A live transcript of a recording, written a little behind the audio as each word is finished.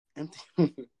Empty.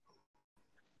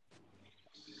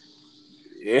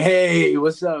 Hey,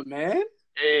 what's up, man?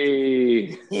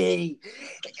 Hey. Hey,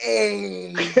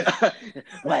 hey.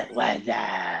 What was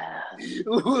that?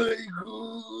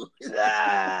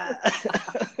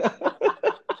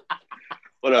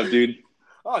 What up, dude?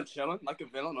 Oh, I'm chilling like a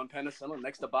villain on penicillin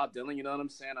next to Bob Dylan. You know what I'm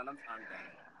saying? I'm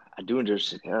I do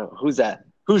understand. Oh, who's that?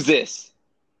 Who's this?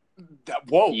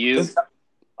 Whoa. You. Okay.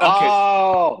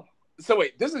 Oh. So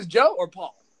wait, this is Joe or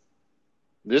Paul?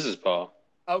 This is Paul.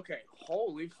 Okay.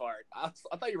 Holy fart. I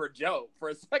thought you were Joe. For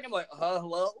a second, I'm like,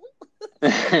 hello?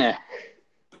 What's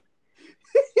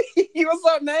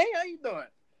up, man? How you doing?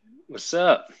 What's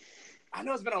up? I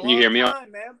know it's been a Can you hear me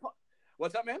time, man.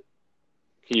 What's up, man?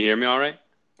 Can you hear me all right?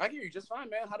 I hear you just fine,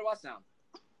 man. How do I sound?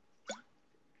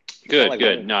 Good,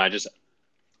 good. No, I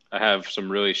have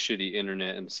some really shitty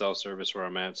internet and cell service where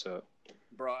I'm at, so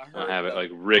bro, I have it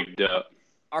like rigged up.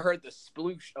 I heard the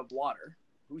sploosh of water.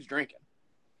 Who's drinking?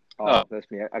 Oh, that's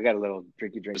me. I got a little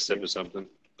drinky drink. A sip of something.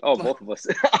 Oh, both of us.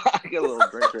 I got a little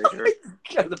drink right here.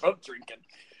 They're both drinking.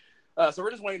 So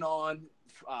we're just waiting on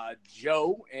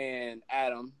Joe and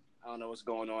Adam. I don't know what's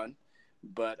going on.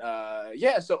 But,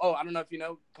 yeah. So, I don't know if you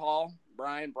know Paul,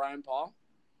 Brian, Paul.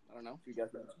 I don't know if you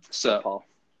guys know. What's up, Paul?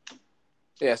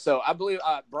 Yeah, so I believe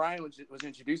Brian was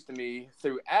introduced to me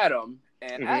through Adam,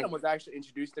 and Adam was actually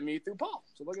introduced to me through Paul.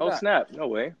 So look at that. Oh, snap. No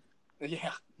way.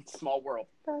 Yeah, small world.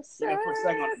 For a second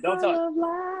on it. Don't touch.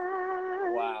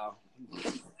 Wow.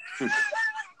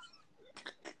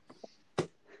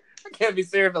 I can't be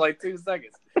serious for like 2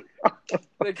 seconds.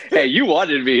 Hey, you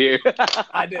wanted me here.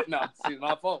 I didn't know. See,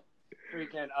 my fault.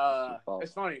 Freaking,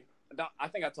 it's funny. I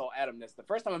think I told Adam this. The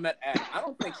first time I met Adam, I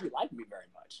don't think he liked me very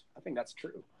much. I think that's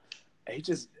true. And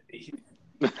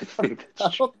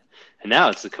now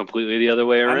it's completely the other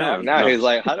way around. Now he's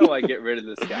like, how do I get rid of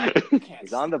this guy?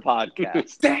 He's on the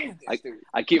podcast. Damn this dude.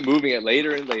 I keep moving it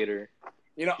later and later.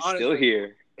 You know, he's honestly, still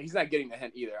here. He's not getting the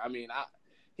hint either. I mean,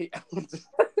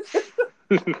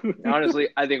 honestly,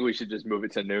 I think we should just move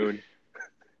it to noon.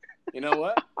 You know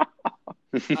what?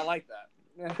 I like that.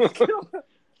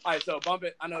 All right, so bump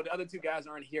it. I know the other two guys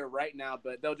aren't here right now,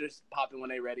 but they'll just pop in when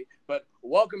they're ready. But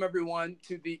welcome, everyone,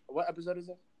 to what episode is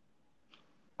it?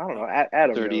 I don't know.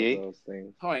 Adam 38. knows those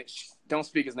things. Oh, wait, don't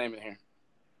speak his name in here.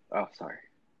 Oh, sorry.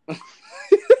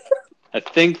 I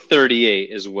think 38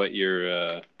 is what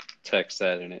your text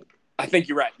said in it. I think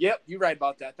you're right. Yep, you're right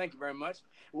about that. Thank you very much.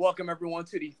 Welcome, everyone,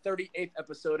 to the 38th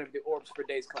episode of the Orbs for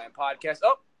Days Clan podcast.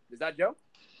 Oh, is that Joe?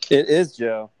 It is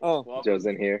Joe. Oh, welcome. Joe's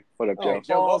in here. What up, Joe?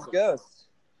 Joe, Paul's welcome. ghost.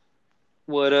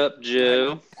 What up,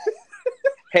 Joe?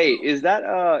 Hey, is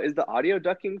the audio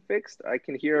ducking fixed? I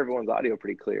can hear everyone's audio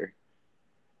pretty clear.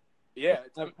 Yeah.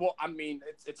 Well, I mean,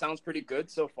 it sounds pretty good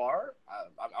so far.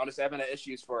 I honestly haven't had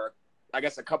issues for, I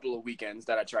guess, a couple of weekends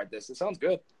that I tried this. It sounds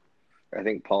good. I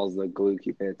think Paul's the glue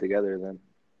keeping it together then.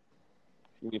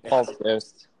 Paul's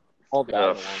ghost. Paul died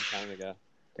a long time ago.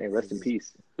 Hey, rest in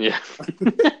peace. Yeah.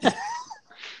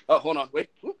 Oh, hold on. Wait.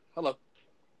 Ooh, hello.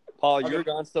 Paul, you were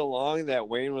gone so long that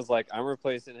Wayne was like, I'm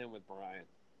replacing him with Brian.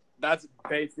 That's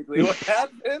basically what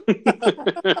happened.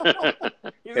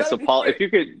 Okay, so Paul, if you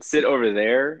could sit over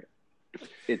there,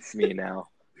 it's me now.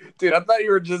 Dude, I thought you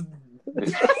were just...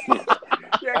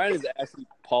 Brian is actually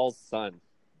Paul's son.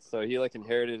 So he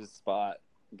inherited his spot,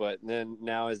 but then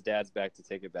now his dad's back to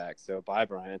take it back. So bye,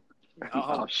 Brian.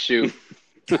 Oh, shoot.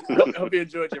 Hope you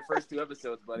enjoyed your first 2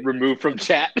 episodes, buddy. Removed from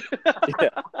chat. Back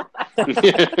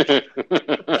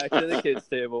to the kids'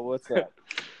 table. What's up?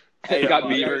 Hey, got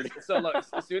beavered. So look,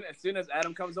 as soon as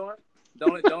Adam comes on,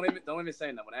 don't even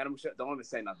say nothing. When Adam don't even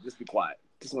say nothing. Just be quiet.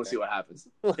 Just want to see what happens.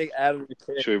 Adam.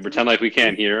 Should we pretend like we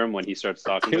can't hear him when he starts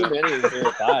talking? Too many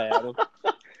here. Bye, Adam.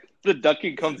 The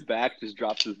ducking comes back, just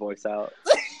drops his voice out.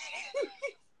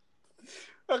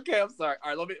 Okay, I'm sorry.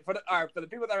 All right, for the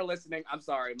people that are listening, I'm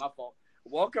sorry, my fault.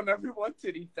 Welcome everyone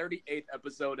to the 38th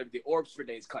episode of the Orbs for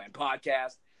Days Clan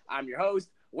podcast. I'm your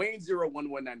host,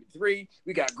 Wayne01193.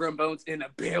 We got Grimbones in the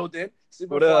building.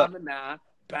 Super 9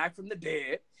 back from the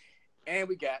dead. And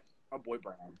we got our boy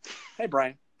Brian. Hey,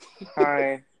 Brian.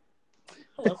 Hi.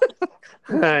 Hello.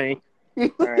 Hi.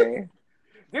 Hi.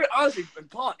 Dude, honestly,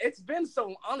 Paul, it's been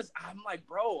so honest. I'm like,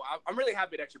 bro, I'm really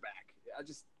happy that you're back.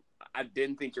 I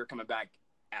didn't think you're coming back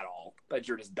at all. That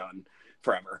you're just done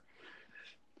forever.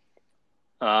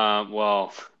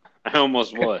 Well, I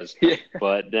almost was,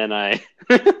 but then I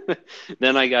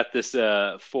got this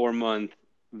 4-month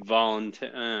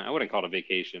volunteer. I wouldn't call it a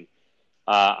vacation.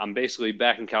 I'm basically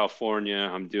back in California.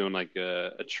 I'm doing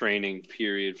a training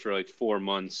period for 4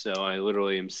 months. So I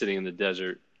literally am sitting in the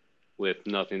desert with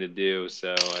nothing to do.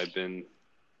 So I've been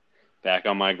back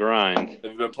on my grind.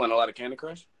 Have you been playing a lot of Candy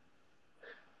Crush?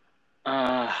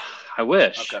 I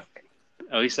wish. Okay.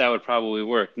 At least that would probably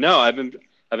work. No, I've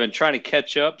been trying to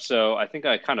catch up, so I think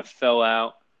I kind of fell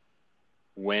out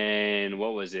when,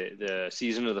 what was it, the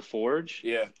Season of the Forge?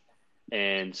 Yeah.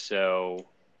 And so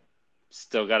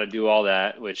still got to do all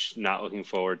that, which not looking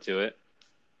forward to it.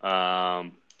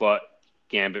 But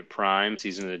Gambit Prime,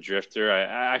 Season of the Drifter,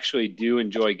 I actually do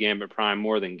enjoy Gambit Prime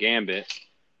more than Gambit,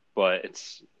 but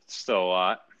it's still a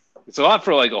lot. It's a lot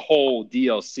for like a whole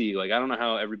DLC. Like I don't know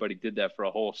how everybody did that for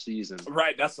a whole season.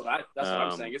 Right, that's what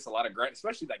I'm saying. It's a lot of great,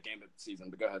 especially that Gambit season.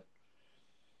 But go ahead.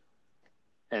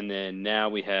 And then now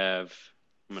we have,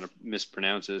 I'm going to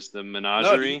mispronounce this, the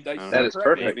Menagerie. No, that is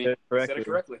perfect. You said it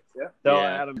correctly. Yeah. Tell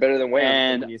Yeah. Adam Better than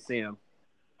Wayne. when you see him.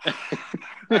 All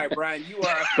right, Brian, you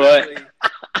are officially,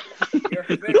 you're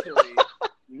officially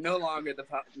no longer the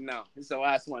no. It's the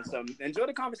last one. So enjoy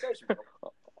the conversation, bro.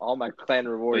 All my clan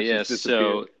rewards. But yeah, just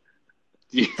disappeared.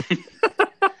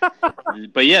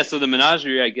 But yeah, so the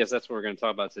Menagerie, I guess that's what we're going to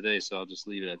talk about today. So I'll just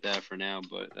leave it at that for now.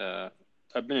 But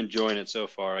I've been enjoying it so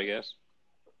far, I guess.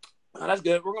 Oh, that's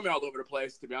good. We're going to be all over the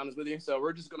place, to be honest with you. So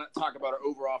we're just going to talk about our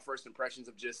overall first impressions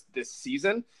of just this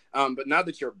season. But now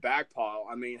that you're back, Paul,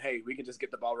 I mean, hey, we can just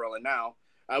get the ball rolling now.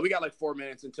 We got like 4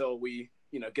 minutes until we,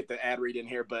 get the ad read in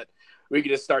here. But we can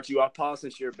just start you off, Paul,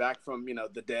 since you're back from,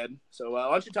 the dead. So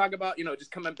why don't you talk about,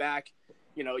 just coming back.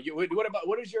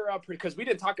 What is your because we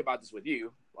didn't talk about this with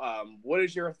you. What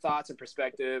is your thoughts and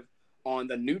perspective on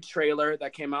the new trailer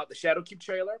that came out, the Shadowkeep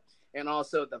trailer, and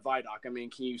also the Vidoc? I mean,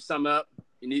 can you sum up?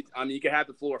 You can have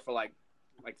the floor for like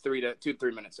 2 to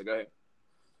 3 minutes. So go ahead.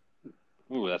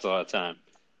 Ooh, that's a lot of time.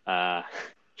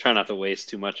 Try not to waste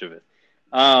too much of it.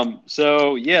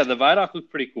 So yeah, the Vidoc looked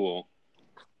pretty cool.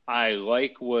 I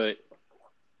like what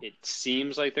it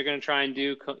seems like they're going to try and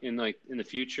do in the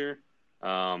future.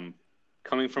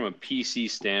 Coming from a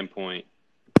PC standpoint,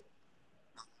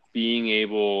 being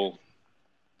able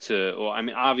to, well, I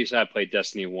mean, obviously I played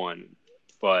Destiny 1,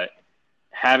 but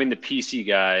having the PC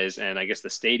guys and I guess the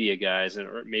Stadia guys,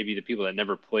 or maybe the people that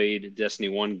never played Destiny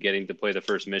 1 getting to play the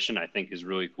first mission, I think is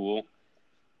really cool.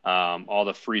 All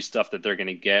the free stuff that they're going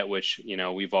to get, which,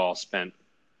 we've all spent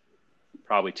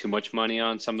probably too much money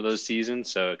on some of those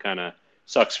seasons, so it kind of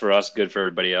sucks for us, good for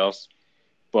everybody else.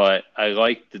 But I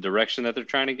like the direction that they're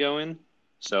trying to go in.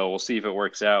 So we'll see if it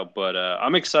works out. But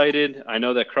I'm excited. I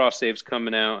know that cross save's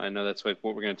coming out. I know that's like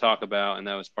what we're going to talk about, and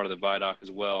that was part of the Vidoc as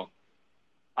well.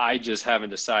 I just haven't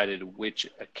decided which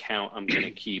account I'm going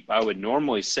to keep. I would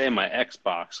normally say my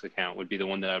Xbox account would be the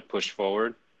one that I would push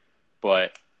forward,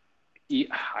 but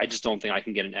I just don't think I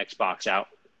can get an Xbox out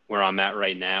where I'm at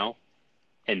right now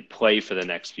and play for the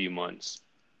next few months.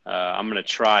 I'm going to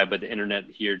try, but the internet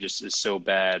here just is so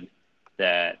bad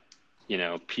that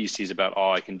PC is about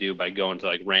all I can do by going to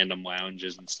like random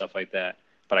lounges and stuff like that.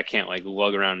 But I can't like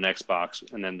lug around an Xbox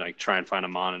and then like try and find a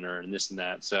monitor and this and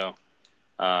that. So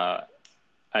I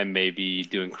may be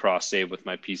doing cross save with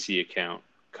my PC account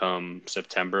come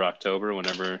September, October,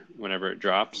 whenever it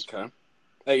drops. Okay.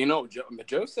 Hey,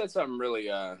 Joe said something really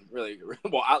well.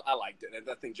 I liked it, and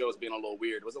I think Joe was being a little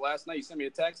weird. Was it last night? You sent me a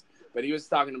text, but he was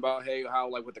talking about how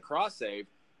like with the cross save,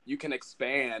 you can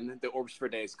expand the Orbs for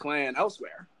Days clan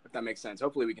elsewhere, if that makes sense.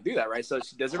 Hopefully we can do that, right? So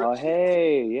she does it. Oh,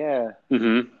 hey, yeah.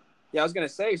 Mm-hmm. Yeah, I was going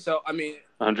to say, so, I mean.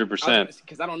 100%.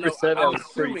 Because I don't know. I'm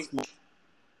assuming.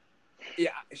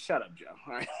 Yeah, shut up, Joe.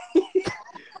 All right.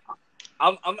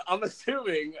 I'm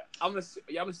assuming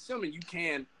you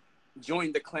can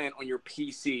join the clan on your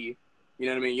PC. You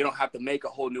know what I mean? You don't have to make a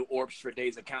whole new Orbs for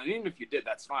Days account. And even if you did,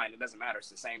 that's fine. It doesn't matter. It's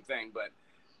the same thing. But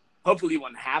hopefully you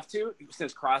wouldn't have to,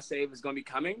 since cross save is going to be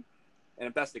coming. And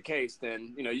if that's the case,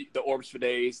 then, the Orbs for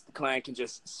Days, the clan can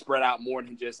just spread out more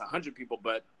than just 100 people,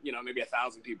 but, maybe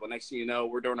 1,000 people. Next thing you know,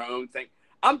 we're doing our own thing.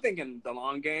 I'm thinking the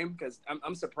long game, because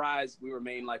I'm surprised we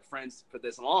remain like friends for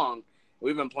this long.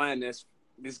 We've been playing this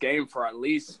game for at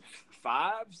least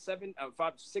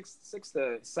 6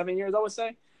 to 7 years, I would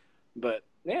say. But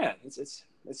yeah, it's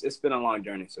been a long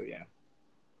journey. So yeah.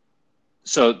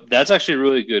 So that's actually a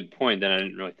really good point that I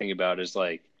didn't really think about is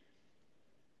like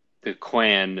the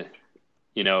clan,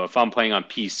 if I'm playing on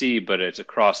PC, but it's a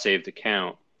cross-saved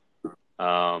account,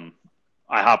 I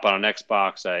hop on an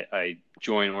Xbox, I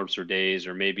join Orbs for Days,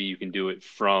 or maybe you can do it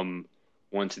from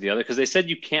one to the other. Because they said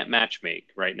you can't matchmake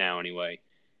right now anyway.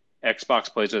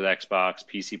 Xbox plays with Xbox,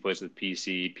 PC plays with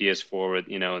PC, PS4 with,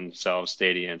 themselves,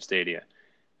 Stadia and Stadia.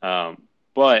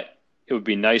 But it would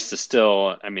be nice to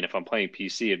still, I mean, if I'm playing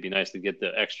PC, it'd be nice to get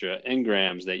the extra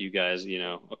engrams that you guys,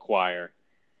 acquire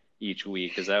each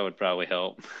week, because that would probably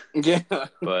help. Yeah.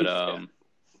 But,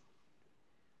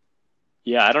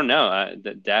 yeah, I don't know.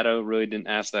 Dado really didn't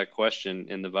ask that question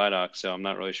in the Vidoc, so I'm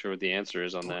not really sure what the answer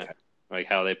is on that. like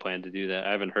how they plan to do that.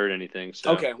 I haven't heard anything.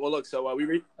 So Okay, well, look, so well,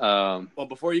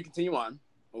 before you continue on,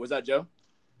 what was that, Joe?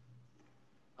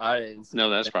 I didn't. No,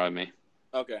 that's probably me.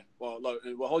 Okay, well, look,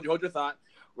 well, hold your thought.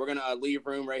 We're gonna leave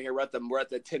room right here. We're at the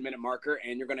 10-minute marker,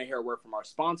 and you're gonna hear a word from our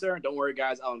sponsor. Don't worry,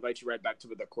 guys. I'll invite you right back to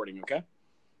the recording. Okay.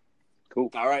 Cool.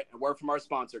 All right, a word from our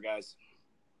sponsor, guys.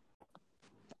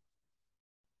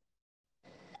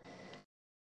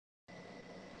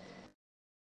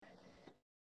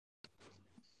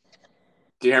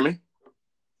 Do you hear me?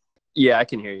 Yeah, I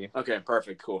can hear you. Okay,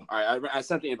 perfect, cool. All right, I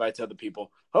sent the invite to other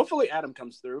people. Hopefully, Adam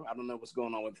comes through. I don't know what's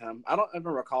going on with him. I don't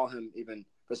ever recall him even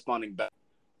responding back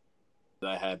that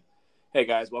I had. Hey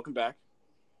guys, welcome back.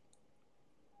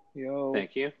 Yo.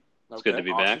 Thank you. It's Okay, good to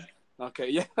be awesome. back. Okay,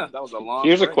 yeah, that was a long.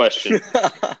 Here's a break. question.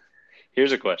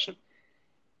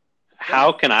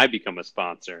 How can I become a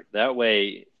sponsor? That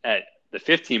way, at the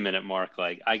 15-minute mark,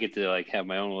 like I get to like have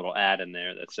my own little ad in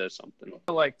there that says something.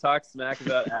 Like talk smack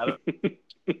about Adam.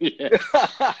 Yeah.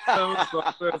 I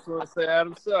just want to say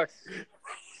Adam sucks.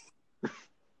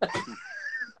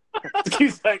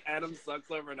 He's like, Adam sucks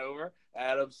over and over.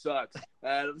 Adam sucks.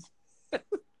 Adam's.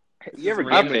 You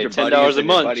ever I game with pay your $10 buddies a and your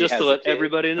month buddy just to has a let kid?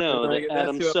 everybody know Like, that that's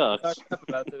Adam who I'm sucks. talking up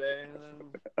about today, and then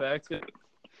back to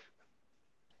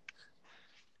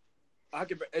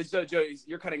So, Joe,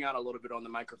 you're cutting out a little bit on the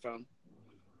microphone.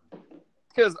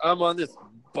 because I'm on this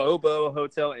Bobo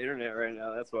hotel internet right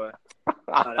now. That's why.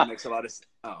 That makes a lot of sense.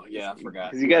 Oh, yeah, I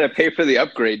forgot. Because you got to pay for the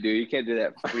upgrade, dude. You can't do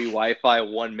that free Wi-Fi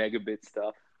 1 megabit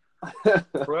stuff.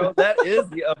 Bro, that is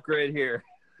the upgrade here.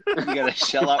 You got to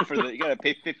shell out for you got to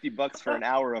pay $50 for an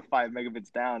hour of 5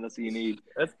 megabits down. That's what you need.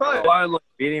 That's probably why I'm like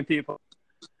beating people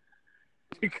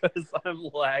because I'm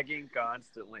lagging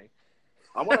constantly.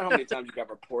 I wonder how many times you got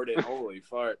reported. Holy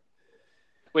fart.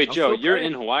 Wait, I'm Joe, so you're proud.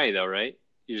 in Hawaii though, right?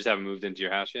 You just haven't moved into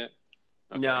your house yet?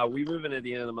 Okay. No, we move in at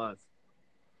the end of the month.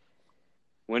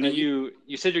 When are you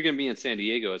said you're going to be in San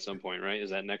Diego at some point, right? Is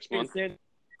that next month?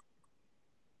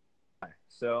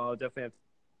 So I'll definitely have to.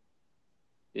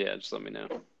 Yeah, just let me know.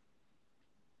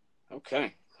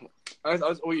 Okay.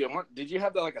 Did you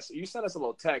have that you sent us a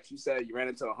little text. You said you ran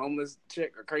into a homeless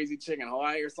chick or crazy chick in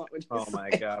Hawaii or something. Oh my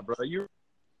god, bro! You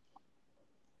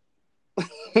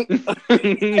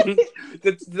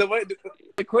the way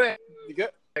quick you good?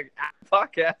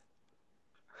 podcast.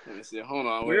 Let me see. Hold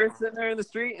on. We were sitting there in the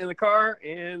street in the car,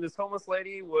 and this homeless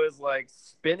lady was like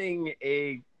spinning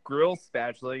a grill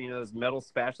spatula. You know those metal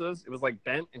spatulas? It was like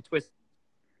bent and twisted,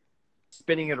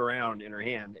 spinning it around in her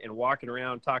hand and walking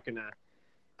around talking to,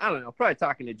 I don't know, probably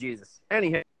talking to Jesus.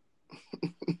 Anyhow,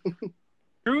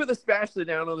 threw the spatula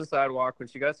down on the sidewalk when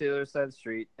she got to the other side of the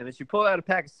street, and then she pulled out a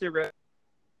pack of cigarettes,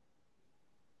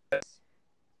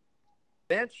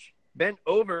 bent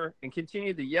over, and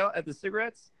continued to yell at the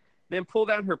cigarettes, then pulled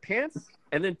down her pants,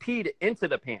 and then peed into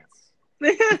the pants.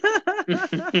 And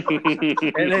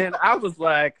then I was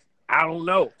like, I don't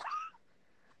know.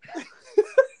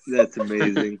 That's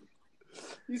amazing.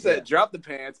 You said drop the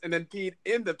pants and then peed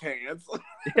in the pants.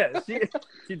 Yeah, she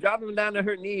dropped them down to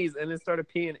her knees and then started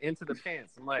peeing into the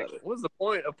pants. I'm like, what's the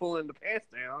point of pulling the pants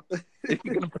down if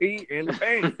you're gonna pee in the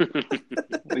pants?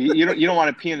 Well, you don't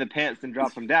want to pee in the pants and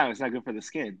drop them down. It's not good for the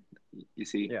skin. You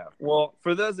see. Yeah. Well,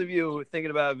 for those of you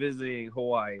thinking about visiting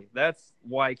Hawaii, that's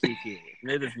Waikiki.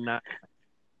 It is not.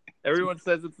 Everyone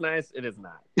says it's nice. It is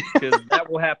not, because that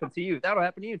will happen to you. That'll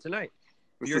happen to you tonight.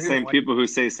 It's You're the here same in people who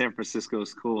say San Francisco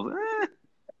is cool.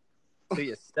 So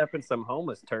you step in some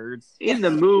homeless turds. In the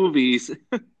movies,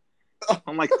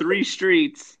 on like 3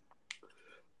 streets.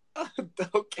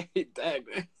 Okay, dang,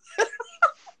 man.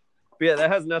 But yeah, that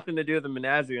has nothing to do with the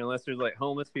menagerie unless there's like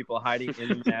homeless people hiding in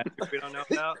the menagerie we don't know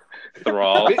about.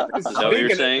 Thrall. Is that what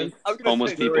you're saying?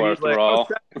 Homeless people are thrall.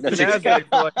 That's Menagerie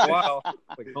for like a while.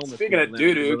 Like homeless Speaking of people doo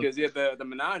never doo, go. because the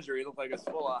menagerie looked like it's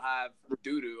full of hive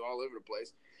doo doo all over the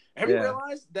place. Have you Yeah.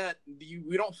 realized that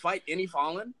we don't fight any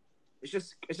fallen? It's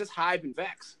just hive and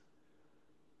vex.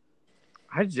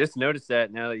 I just noticed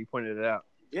that now that you pointed it out.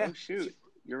 Yeah, Oh, shoot.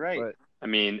 You're right. But I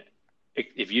mean,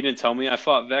 if you didn't tell me I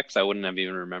fought Vex, I wouldn't have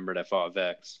even remembered I fought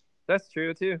Vex. that's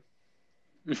true too.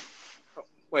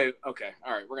 Wait, okay,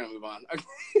 all right, we're gonna move on.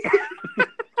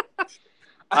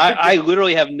 I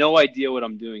literally have no idea what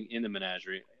I'm doing in the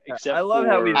menagerie. Except I love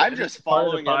how for, we. I'm just part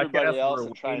of the following everybody podcast else where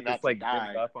and trying Wayne not just, to like, die.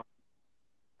 gives up on-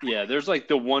 Yeah, there's like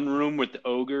the one room with the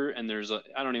ogre, and there's I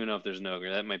don't even know if there's an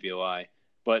ogre. That might be a lie.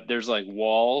 But there's like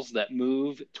walls that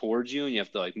move towards you, and you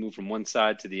have to like move from one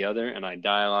side to the other. And I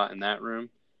die a lot in that room.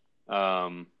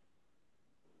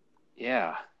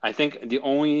 Yeah, I think the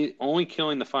only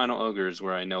killing the final ogre is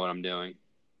where I know what I'm doing.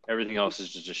 Everything else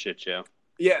is just a shit show.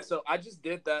 Yeah, so I just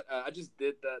did that.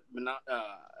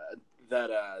 that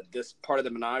this part of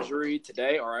the menagerie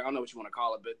today, or I don't know what you want to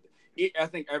call it, but I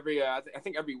think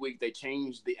every week they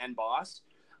change the end boss.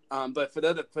 But for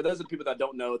those of the people that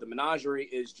don't know, the menagerie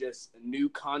is just new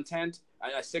content,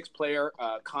 a 6-player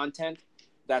content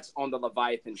that's on the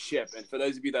Leviathan ship. And for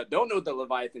those of you that don't know what the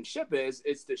Leviathan ship is,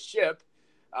 it's the ship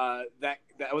that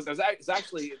was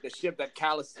actually the ship that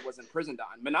Callus was imprisoned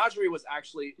on. Menagerie was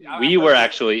actually we were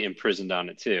actually imprisoned on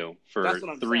it too for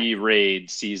 3 saying.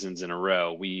 raid seasons in a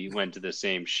row. We went to the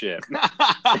same ship, and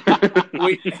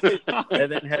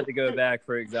then had to go back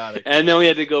for exotics. And then we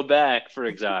had to go back for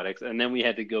exotics, and then we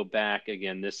had to go back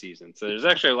again this season. So there's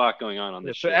actually a lot going on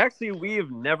this ship. Actually, we have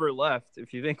never left.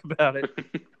 If you think about it.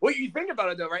 Well, you think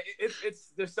about it though, right?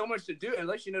 It's there's so much to do.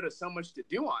 Unless you know there's so much to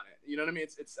do on it. You know what I mean?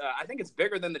 It's I think it's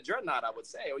bigger than the Dreadnought, I would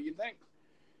say. What do you think?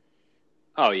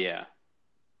 Oh yeah.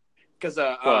 Because so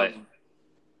I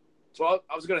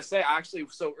was gonna say actually.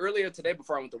 So earlier today,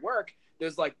 before I went to work,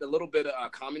 there's like the little bit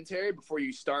of commentary before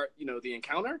you start, the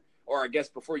encounter, or I guess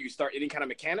before you start any kind of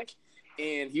mechanic.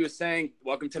 And he was saying,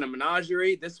 "Welcome to the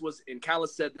menagerie." And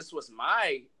Callus said, "This was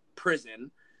my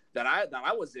prison that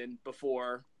I was in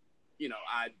before."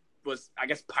 I was, I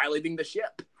guess, piloting the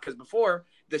ship, because before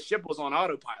the ship was on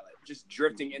autopilot, just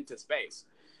drifting into space.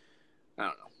 I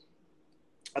don't know.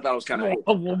 I thought it was kind of.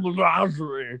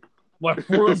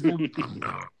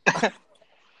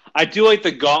 I do like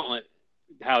the gauntlet,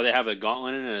 how they have a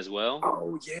gauntlet in it as well.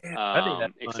 Oh yeah. I think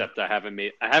that's except I haven't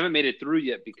made it through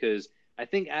yet, because I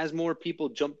think as more people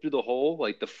jump through the hole,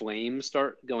 like the flames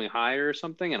start going higher or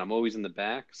something, and I'm always in the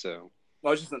back, so.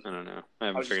 I don't know. I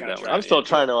haven't figured that one out. I'm still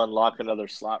trying to unlock another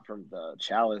slot from the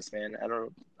chalice, man. I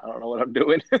don't know what I'm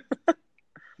doing.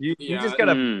 You just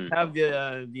gotta have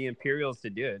the Imperials to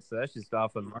do it. So that's just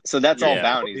off of. So that's all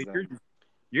bounties.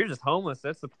 You're just homeless.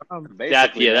 That's the problem.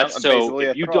 That's so.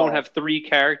 If you don't have 3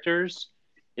 characters,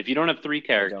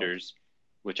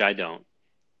 which I don't.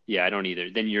 Yeah, I don't either.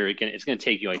 Then it's gonna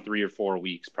take you like 3 or 4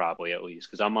 weeks probably at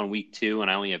least, because I'm on week 2 and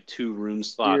I only have 2 rune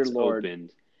slots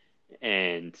opened.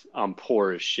 And I'm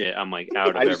poor as shit. I'm like out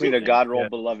of everything. I just need a God roll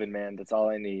beloved, man. That's all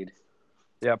I need.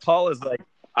 Yeah, Paul is like.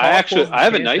 I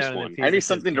have a nice one. I need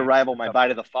something to rival my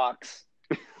Bite of the Fox,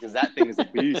 because that thing is a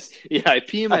beast. Yeah, I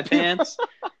pee in my pants,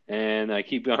 and I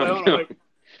keep going.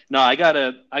 No, I got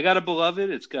a beloved.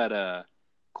 It's got a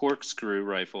corkscrew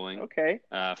rifling. Okay.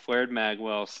 Flared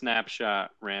magwell, snapshot,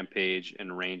 rampage,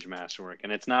 and range masterwork,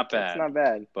 and it's not bad. It's not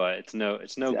bad, but it's no.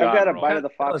 I've got a Bite of the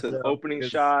Fox with opening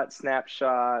shot,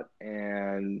 snapshot,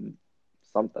 and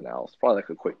something else. Probably like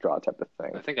a quick draw type of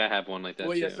thing. I think I have one like that.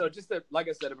 Well, yeah. So just like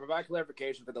I said, to provide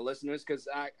clarification for the listeners, because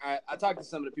I talked to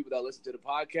some of the people that listen to the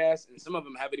podcast, and some of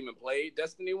them haven't even played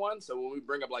Destiny 1. So when we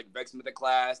bring up like Vex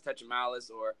Mythoclast, Touch of Malice,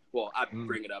 I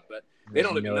bring it up, but they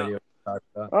don't even know. I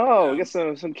guess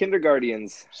some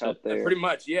kindergartens out there. Pretty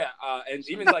much, yeah. And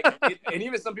even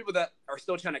even some people that are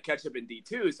still trying to catch up in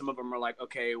D2, some of them are like,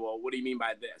 okay, well, what do you mean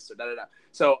by this? Or da-da-da.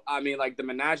 So, I mean, like the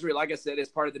menagerie, like I said, is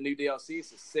part of the new DLC.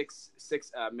 It's a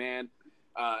six man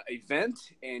event,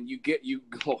 and you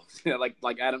go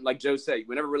like Joe said,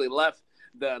 we never really left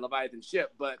the Leviathan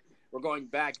ship, but we're going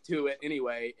back to it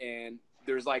anyway. And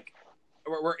there's like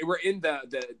we're in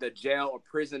the jail or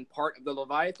prison part of the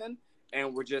Leviathan,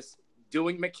 and we're just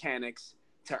doing mechanics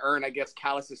to earn, I guess,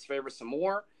 Callus's favor some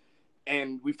more,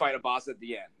 and we fight a boss at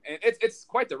the end. And it's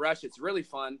quite the rush. It's really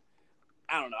fun.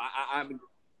 I don't know.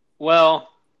 Well,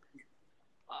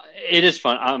 it is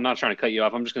fun. I'm not trying to cut you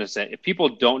off. I'm just going to say, if people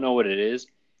don't know what it is,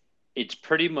 it's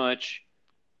pretty much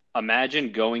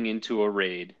imagine going into a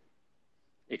raid,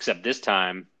 except this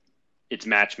time it's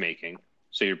matchmaking.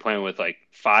 So you're playing with like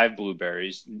 5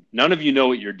 blueberries. None of you know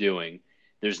what you're doing.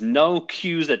 There's no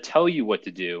cues that tell you what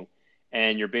to do.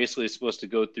 And you're basically supposed to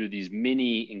go through these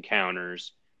mini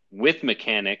encounters with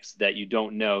mechanics that you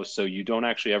don't know, so you don't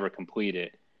actually ever complete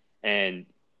it.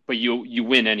 But you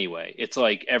win anyway. It's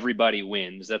like everybody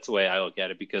wins. That's the way I look at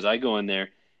it, because I go in there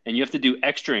and you have to do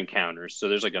extra encounters. So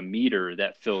there's like a meter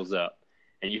that fills up,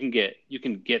 and you can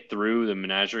get through the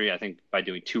menagerie, I think, by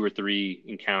doing 2 or 3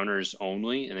 encounters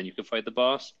only, and then you can fight the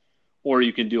boss. Or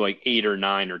you can do like 8 or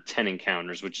 9 or 10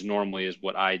 encounters, which normally is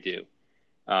what I do.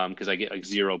 Because I get like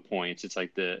 0 points. It's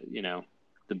like the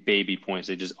baby points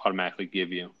they just automatically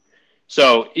give you.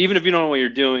 So even if you don't know what you're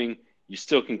doing, you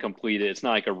still can complete it. It's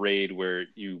not like a raid where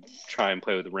you try and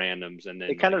play with randoms and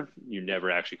then you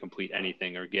never actually complete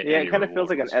anything or get. Yeah, it kind of feels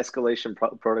like an escalation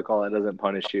protocol that doesn't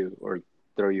punish you or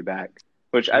throw you back,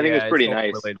 which I think is pretty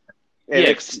nice.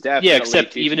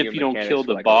 Except even if you don't kill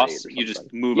the boss, you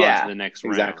just move on to the next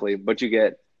round. Exactly, but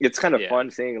it's kind of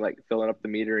fun seeing like filling up the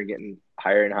meter and getting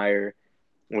higher and higher.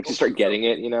 Once you start getting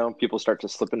it, people start to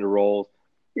slip into roles.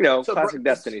 Classic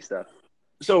Destiny stuff.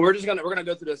 So we're gonna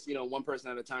go through this, one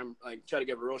person at a time. Like, try to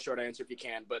give a real short answer if you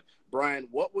can. But Brian,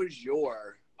 what was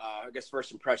your, I guess,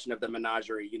 first impression of the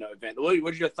Menagerie, event?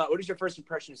 What is your thought? What is your first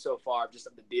impression so far, just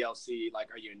of the DLC?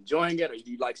 Like, are you enjoying it, or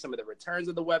do you like some of the returns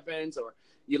of the weapons, or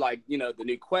you like, the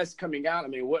new quests coming out? I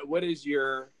mean, what is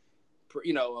your,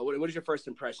 what is your first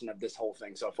impression of this whole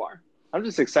thing so far? I'm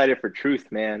just excited for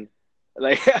Truth, man.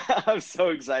 Like, I'm so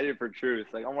excited for Truth.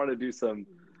 Like, I want to do some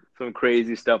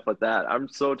crazy stuff with that. I'm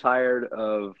so tired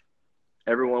of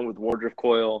everyone with Wardrift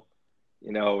Coil,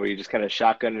 where you just kind of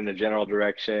shotgun in a general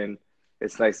direction.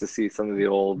 It's nice to see some of the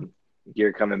old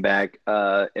gear coming back.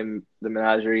 In the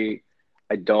Menagerie,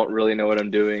 I don't really know what I'm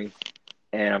doing,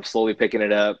 and I'm slowly picking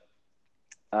it up.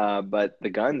 But the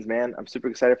guns, man, I'm super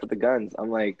excited for the guns. I'm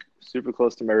like super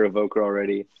close to my Revoker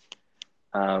already,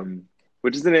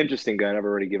 which is an interesting gun. I've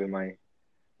already given my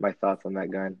thoughts on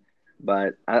that gun.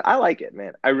 But I like it,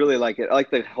 man. I really like it. I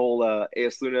like the whole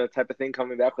AS Luna type of thing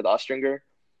coming back with Austringer.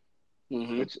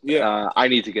 Mm-hmm. Which, I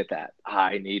need to get that.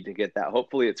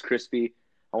 Hopefully it's crispy.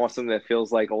 I want something that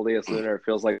feels like old AS Luna or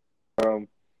feels like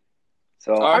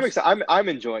So I'm excited. I'm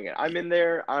enjoying it. I'm in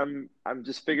there. I'm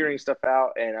just figuring stuff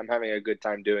out, and I'm having a good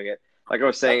time doing it. Like I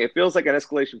was saying, it feels like an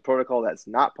escalation protocol that's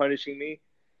not punishing me.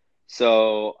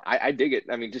 So I dig it.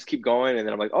 I mean, just keep going, and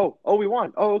then I'm like, oh, we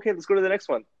won. Oh, okay, let's go to the next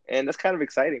one, and that's kind of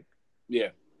exciting.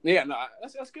 Yeah, no,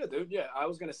 that's good, dude. Yeah, I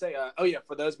was gonna say,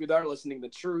 for those of you that are listening, the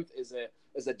Truth is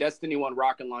a Destiny 1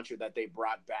 rocket launcher that they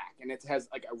brought back, and it has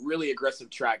like a really aggressive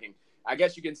tracking. I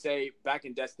guess you can say back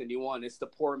in Destiny 1, it's the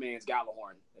poor man's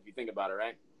Gjallarhorn, if you think about it,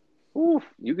 right? Oof,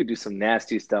 you could do some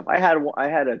nasty stuff. I had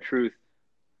a Truth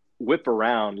whip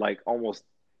around like almost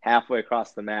halfway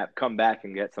across the map, come back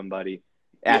and get somebody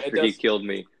after he killed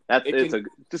me.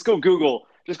 Just go Google.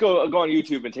 Just go on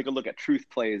YouTube and take a look at Truth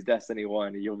Plays Destiny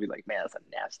 1, and you'll be like, man, that's a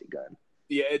nasty gun.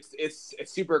 Yeah, it's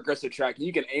super aggressive tracking.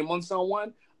 You can aim on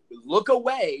someone, look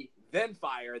away, then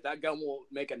fire. That gun will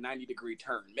make a 90-degree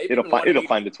turn. Maybe it'll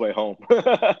find its way home.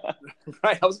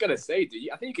 Right, I was gonna say,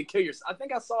 dude. I think you can kill yourself. I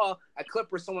think I saw a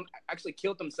clip where someone actually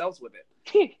killed themselves with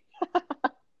it.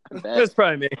 That's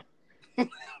probably me.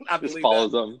 Just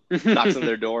follows them, knocks on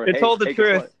their door. It told the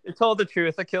truth. It told the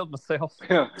truth. I killed myself.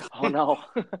 Oh no!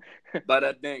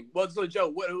 But dang. Well, so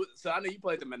Joe, so I know you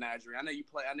played the Menagerie. I know you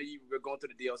were going through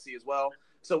the DLC as well.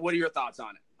 So what are your thoughts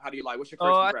on it? How do you like? What's your first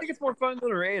impression? I think it's more fun than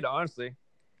the raid, honestly.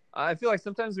 I feel like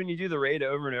sometimes when you do the raid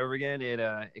over and over again, it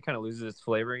kind of loses its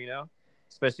flavor,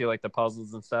 especially like the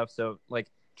puzzles and stuff. So like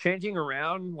changing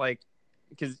around, like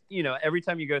because every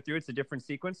time you go through, it's a different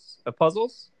sequence of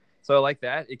puzzles. So I like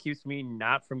that. It keeps me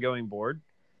not from going bored.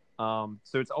 So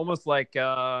it's almost like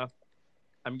I'm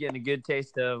getting a good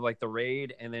taste of like the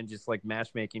raid and then just like the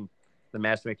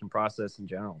matchmaking process in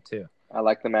general too. I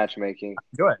like the matchmaking.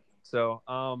 Enjoy it. So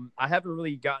I haven't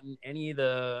really gotten any of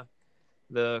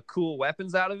the cool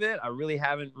weapons out of it. I really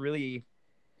haven't really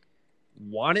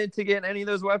wanted to get any of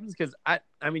those weapons because I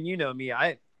mean, you know me,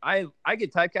 I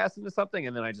get typecast into something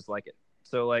and then I just like it.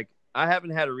 So like I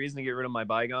haven't had a reason to get rid of my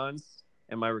Bygones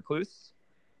and my Recluse.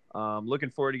 Looking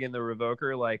forward to getting the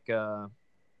Revoker, like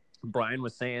Brian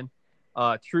was saying.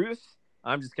 Truth,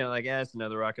 I'm just kind of like, it's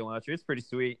another rocket launcher. It's pretty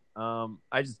sweet.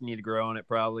 I just need to grow on it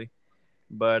probably.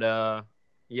 But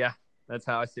yeah, that's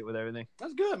how I sit with everything.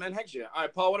 That's good, man. Heck yeah. All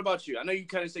right, Paul, what about you? I know you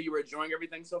kind of say you were enjoying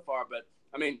everything so far, but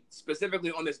I mean,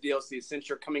 specifically on this DLC, since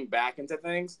you're coming back into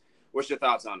things, what's your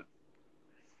thoughts on it?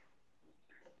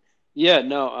 Yeah,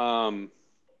 no,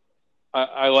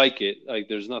 I like it. Like,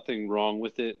 there's nothing wrong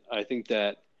with it. I think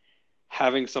that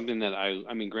having something that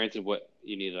I mean, granted, what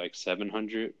you need like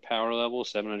 700 power level,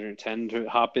 710 to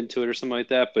hop into it or something like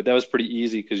that. But that was pretty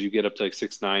easy because you get up to like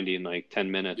 690 in like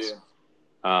 10 minutes.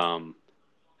 Yeah.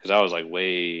 Because I was like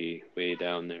way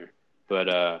down there.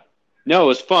 But no, it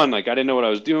was fun. Like I didn't know what I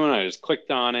was doing. I just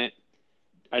clicked on it.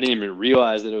 I didn't even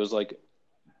realize that it was like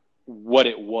what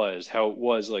it was, how it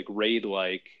was like raid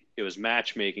like. It was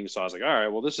matchmaking, so I was like, all right,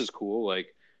 well, this is cool.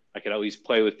 Like, I could at least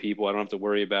play with people. I don't have to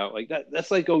worry about like that.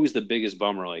 That's like always the biggest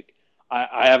bummer. Like,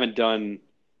 I haven't done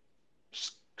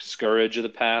Scourge of the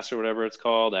Past or whatever it's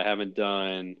called. I haven't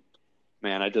done.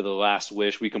 Man, I did the Last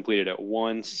Wish. We completed it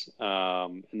once,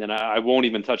 and then I won't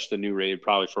even touch the new raid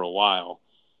probably for a while.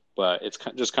 But it's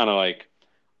just kind of like,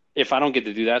 if I don't get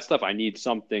to do that stuff, I need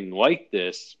something like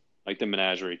this, like the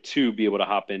Menagerie, to be able to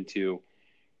hop into.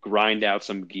 Grind out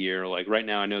some gear. Like right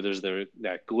now I know there's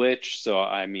that glitch. So,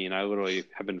 I mean, I literally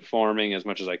have been farming as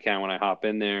much as I can when I hop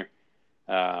in there.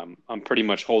 I'm pretty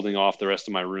much holding off the rest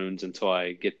of my runes until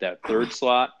I get that third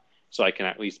slot. So I can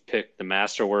at least pick the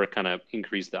masterwork, kind of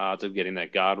increase the odds of getting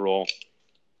that god roll.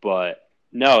 But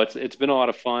no, it's been a lot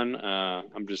of fun.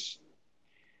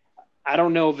 I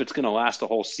don't know if it's going to last a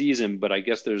whole season, but I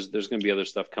guess there's going to be other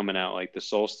stuff coming out, like the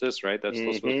Solstice, right? That's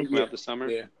still supposed to come out this summer.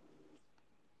 Yeah.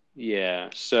 Yeah.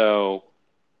 So,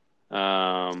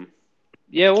 yeah,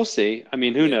 we'll see. I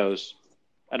mean, who knows?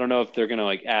 I don't know if they're going to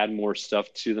like add more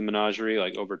stuff to the menagerie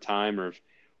like over time, or if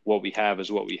what we have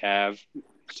is what we have.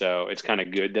 So it's kind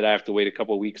of good that I have to wait a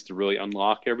couple of weeks to really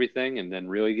unlock everything and then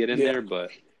really get in there.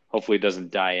 But hopefully it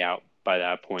doesn't die out by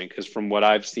that point. Because from what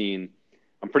I've seen,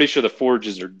 I'm pretty sure the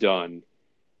forges are done.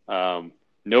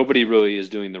 Nobody really is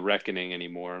doing the reckoning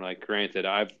anymore. And like, granted,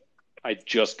 I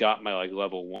just got my like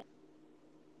level 1.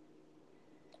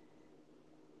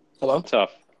 Hello?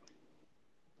 Tough.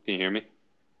 Can you hear me?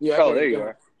 Yeah. Oh, there you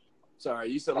are. Sorry,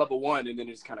 you said level 1 and then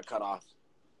it just kind of cut off.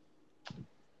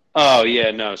 Oh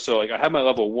yeah, no. So like I have my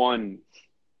level 1.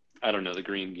 I don't know the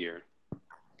green gear.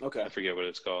 Okay. I forget what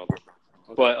it's called.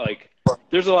 Okay. But like,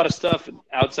 there's a lot of stuff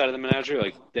outside of the menagerie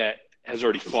like that has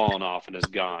already fallen off and is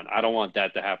gone. I don't want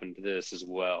that to happen to this as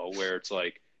well, where it's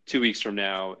like 2 weeks from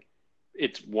now,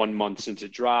 it's 1 month since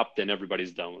it dropped, and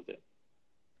everybody's done with it.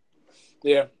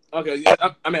 Yeah. Okay.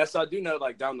 I mean, so I do know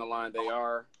like down the line they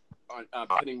are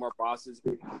putting more bosses.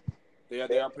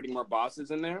 They are putting more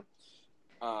bosses in there.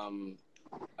 I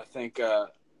think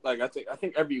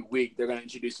every week they're going to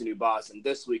introduce a new boss, and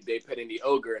this week they put in the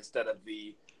ogre instead of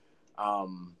the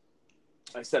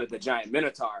giant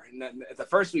minotaur. And then the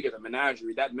first week of the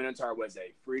menagerie, that minotaur was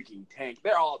a freaking tank.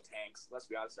 They're all tanks. Let's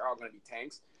be honest, they're all going to be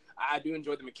tanks. I do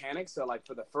enjoy the mechanics. So like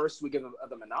for the first week of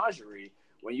the menagerie,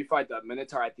 when you fight the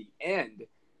minotaur at the end,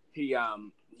 he has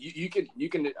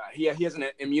an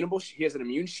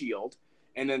immune shield,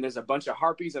 and then there's a bunch of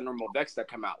harpies and normal Vex that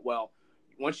come out. Well,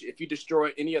 if you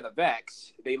destroy any of the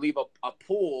Vex, they leave a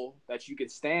pool that you can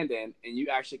stand in, and you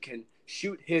actually can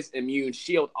shoot his immune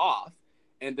shield off.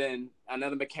 And then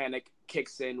another mechanic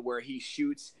kicks in where he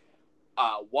shoots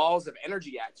walls of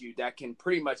energy at you that can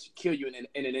pretty much kill you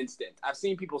in an instant. I've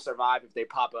seen people survive if they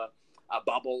pop a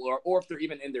bubble or if they're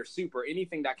even in their super.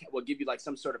 Anything that will give you like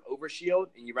some sort of overshield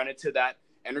and you run into that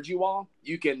energy wall,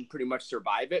 you can pretty much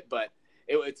survive it. But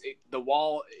the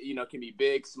wall, can be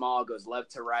big, small, goes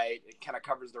left to right. It kind of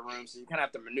covers the room, so you kind of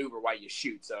have to maneuver while you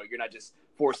shoot. So you're not just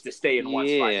forced to stay in one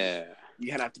spot. You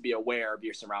kind of have to be aware of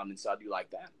your surroundings. So I do like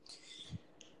that.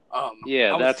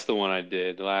 That's the one I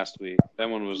did last week. That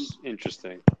one was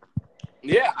interesting.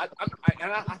 Yeah,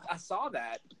 I saw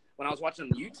that when I was watching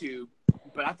on YouTube,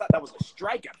 but I thought that was a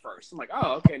strike at first. I'm like,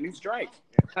 oh, okay, new strike.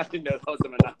 I didn't know that was a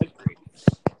menagerie.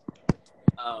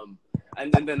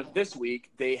 And then this week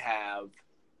they have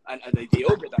the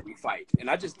ogre that we fight, and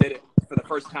I just did it for the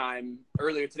first time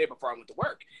earlier today before I went to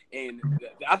work, and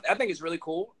I think it's really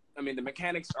cool. I mean, the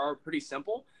mechanics are pretty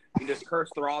simple. You just curse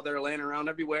Thrall that are laying around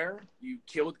everywhere. You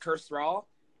kill the cursed Thrall,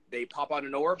 they pop out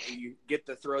an orb, and you get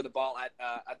to throw the ball at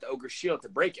the ogre's shield to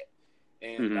break it.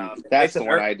 And that's the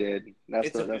one I did.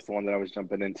 That's the one that I was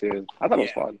jumping into. I thought it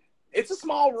was fun. It's a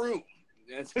small room.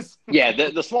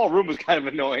 The small room was kind of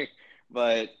annoying,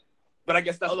 but I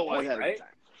guess that's the point, right?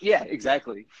 Yeah,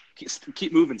 exactly.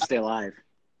 Keep moving, stay alive.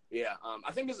 Yeah,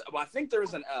 I think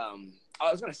there's an.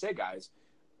 I was gonna say, guys,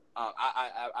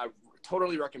 I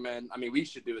totally recommend. I mean, we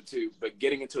should do it too, but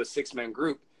getting into a 6-man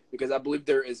group, because I believe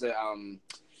there is a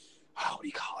what do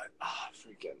you call it?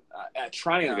 A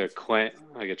triumph.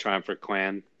 Like a triumphant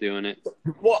clan doing it.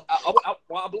 Well,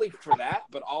 I believe for that,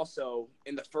 but also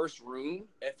in the first room,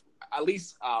 if at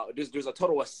least there's a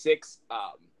total of 6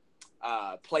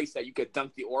 place that you could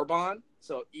dunk the orb on.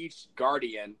 So each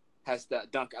guardian has to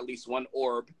dunk at least one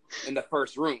orb in the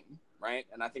first room, right?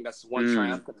 And I think that's one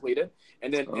triumph completed.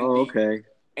 And then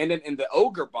and then in the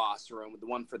ogre boss room, the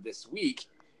one for this week,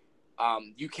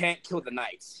 you can't kill the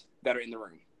knights that are in the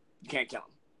room. You can't kill them.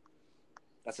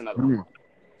 That's another one.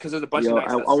 Because there's a bunch of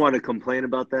knights. I want to complain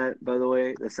about that, by the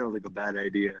way. That sounds like a bad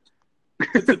idea.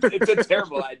 It's a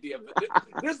terrible idea. But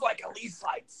there's like at least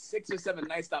like 6 or 7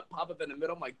 knights that pop up in the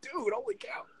middle. I'm like, dude, holy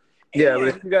cow. Yeah, but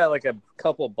if you got like a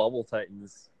couple bubble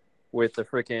titans with the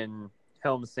freaking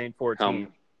Helm Saint 14,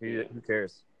 who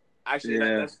cares?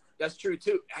 Actually, that's true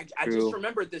too. I just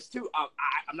remembered this too.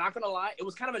 I'm not gonna lie, it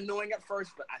was kind of annoying at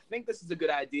first, but I think this is a good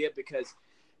idea because,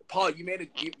 Paul,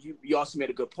 you also made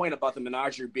a good point about the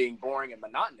menagerie being boring and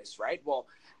monotonous, right? Well,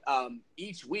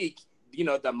 each week,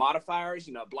 the modifiers,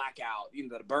 blackout,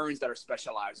 the burns that are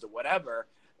specialized or whatever,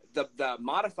 the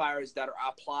modifiers that are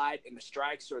applied in the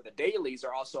strikes or the dailies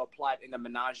are also applied in the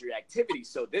menagerie activities.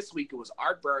 So this week it was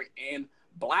Artburn and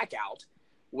blackout,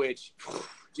 which,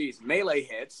 geez, melee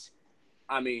hits.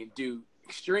 I mean, dude,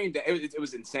 extreme. It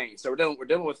was insane. So we're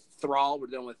dealing with Thrall. We're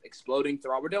dealing with exploding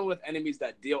Thrall. We're dealing with enemies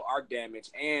that deal arc damage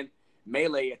and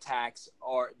melee attacks,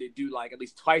 or they do like at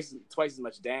least twice as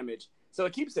much damage So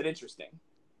it keeps it interesting.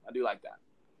 I do like that.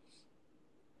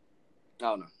 I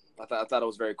don't know. I thought it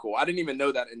was very cool. I didn't even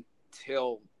know that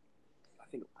until I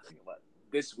think what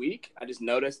this week. I just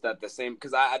noticed that the same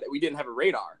because we didn't have a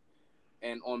radar,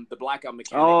 and on the Blackout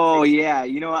Mechanic. Oh yeah,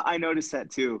 you know what? I noticed that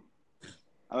too.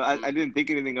 I didn't think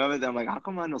anything of it. I'm like, how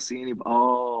come I don't see any?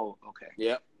 Oh, okay.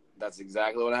 Yep, that's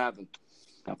exactly what happened.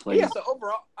 Yeah. So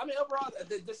overall,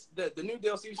 the new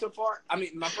DLC so far. I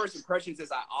mean, my first impressions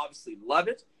is I obviously love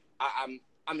it. I'm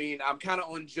kind of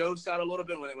on Joe's side a little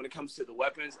bit when it comes to the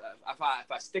weapons. If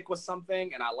I stick with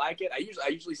something and I like it, I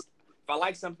usually if I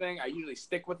like something, I usually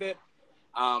stick with it.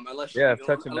 Unless if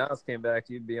Touch and Mouse came back,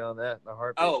 you'd be on that in a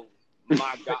heartbeat. Oh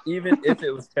my god! Even if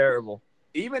it was terrible.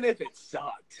 Even if it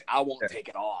sucked, I won't take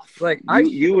it off. Like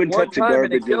you and Touch of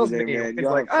Garbage over there, man. It's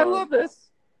like I love this.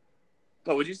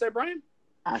 Oh, what'd you say, Brian?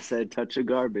 I said Touch of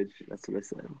Garbage. That's what I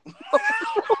said.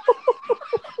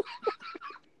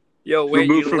 Yo, wait,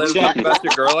 you let him talk about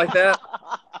your girl like that?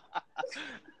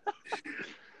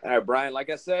 All right, Brian.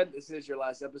 Like I said, this is your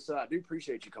last episode. I do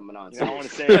appreciate you coming on. I want to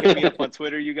say, hit me up on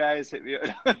Twitter, you guys. Hit me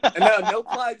up. No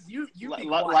plugs. You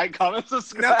like, comment,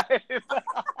 subscribe.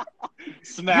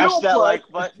 Smash that like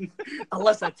button.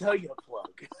 Unless I tell you to plug.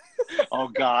 Oh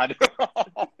God.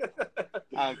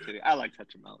 I'm kidding. I like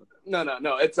Touch of Melon.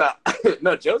 No. It's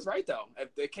no. Joe's right though.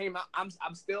 If they came out, I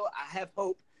have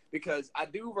hope because I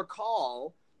do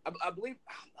recall. I believe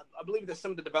that some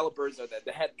of the developers or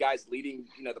the head guys leading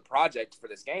the project for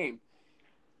this game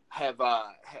have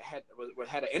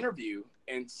had an interview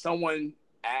and someone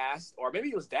asked, or maybe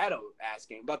it was Dado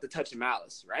asking about the Touch of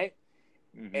Malice, right?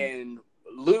 Mm-hmm. And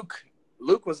Luke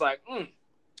was like,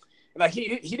 like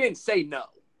he didn't say no.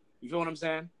 You feel what I'm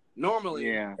saying? Normally,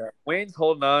 yeah. Wayne's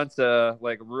holding on to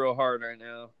like real hard right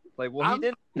now. Like, well, he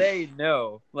didn't say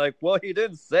no. Like, well, he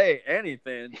didn't say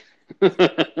anything. He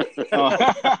didn't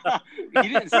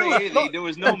say anything. There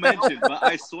was no mention, but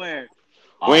I swear.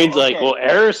 Wayne's like, well,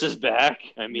 Eris is back.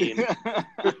 I mean,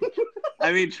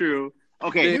 true.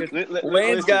 Okay, dude,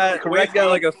 Wayne's got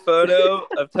like a photo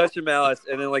of Touch of Malice,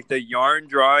 and then like the yarn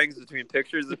drawings between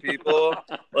pictures of people,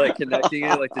 like connecting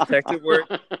it, like detective work.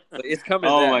 Like, it's coming.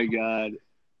 Oh back. My god,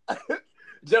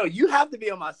 Joe, you have to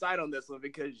be on my side on this one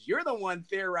because you're the one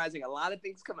theorizing a lot of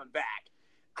things coming back.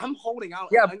 I'm holding out.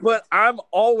 Yeah, but I'm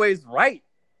always right.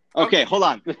 Okay, hold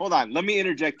on. Let me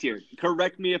interject here.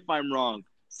 Correct me if I'm wrong.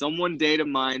 Someone data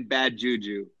mined Bad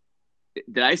Juju.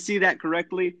 Did I see that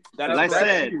correctly? I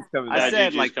said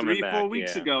like 3-4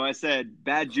 weeks ago, I said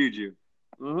Bad Juju.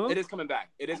 Mm-hmm. It is coming back.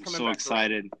 I'm so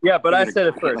excited. Yeah, but I said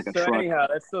it first. Like so anyhow,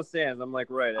 that still stands. I'm like,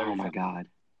 right. Oh my god.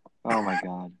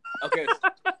 Okay,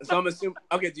 so I'm assuming.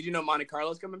 Okay, did you know Monte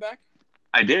Carlo's coming back?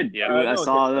 I did. Yeah, I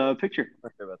saw the picture. I'm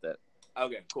not sure about that.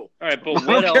 Okay, cool. All right, but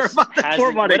what else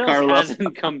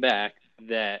hasn't come back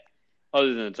that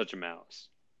other than Touch of Malice?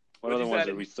 What other ones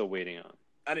are we still waiting on?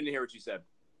 I didn't hear what you said.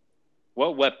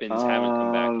 What weapons haven't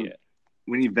come back yet?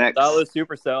 We need Vex. Zalo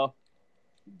Supercell.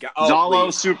 Zalo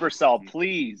Supercell,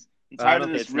 please. I'm tired of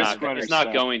this Risk Runner. It's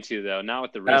not going to though. Not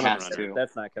with the Risk Runner.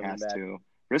 That's not coming back.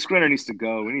 Risk Runner needs to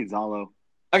go. We need Zalo.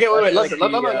 Okay, wait. Listen.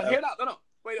 Hear that. No.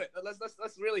 Wait.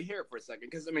 Let's really hear it for a second,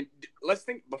 because I mean, let's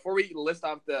think before we list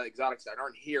off the exotics that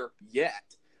aren't here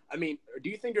yet. I mean, do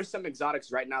you think there's some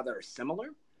exotics right now that are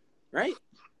similar? Right.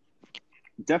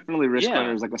 Definitely, Risk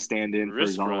Runner is like a stand-in for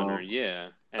Zalo. Runner, yeah,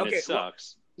 and it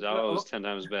sucks. Zalo is 10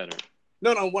 times better.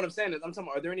 No. What I'm saying is, I'm talking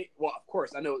about, are there any? Well, of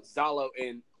course, I know Zalo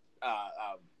and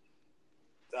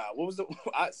what was the?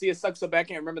 See, it sucks so bad I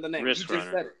can't remember the name. Risk you just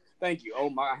Runner. said it. Thank you. Oh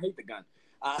my, I hate the gun.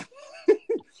 I'm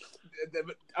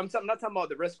not talking about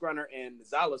the Risk Runner and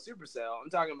Zalo Supercell. I'm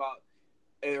talking about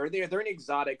are there any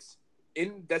exotics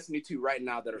in Destiny 2 right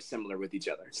now that are similar with each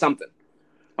other? Something.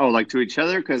 Oh, like to each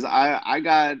other? Because I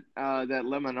got that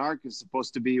Lemon Arc is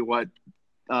supposed to be what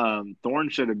Thorn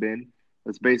should have been.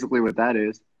 That's basically what that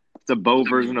is. It's a bow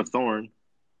version of Thorn.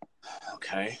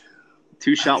 Okay.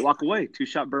 2-shot walk away.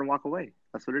 2-shot burn walk away.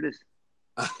 That's what it is.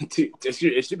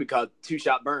 It should be called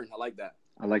 2-shot burn. I like that.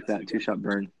 I like that 2-shot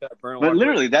burn. But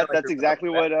literally, that's exactly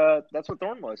what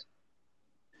Thorn was.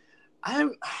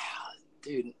 I'm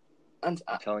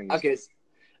telling you. Okay,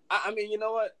 I mean, you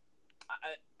know what?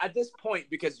 At this point,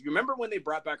 because you remember when they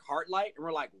brought back Heartlight, and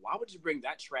we're like, why would you bring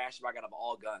that trash if I got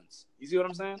all guns? You see what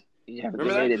I'm saying? Yeah, but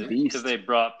remember they made it beast. Because they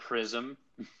brought Prism.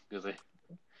 Because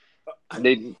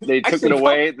they took it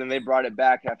away, then they brought it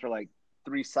back after like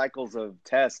 3 cycles of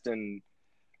test and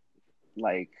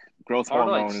like growth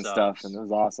hormone and stuff, and it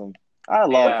was awesome. I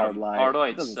love Hardlight.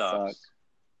 Hardlight sucks.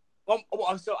 Well,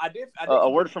 so I did a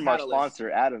word from our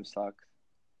sponsor, Adam sucks.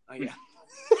 Oh yeah.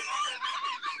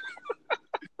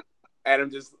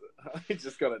 Adam just He's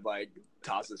just gonna like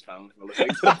toss his phone for listening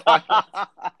to the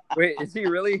podcast. Wait, is he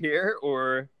really here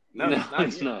or? No, not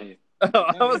it's you. not you.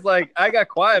 I was like, I got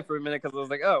quiet for a minute because I was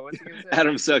like, oh, what's he gonna say?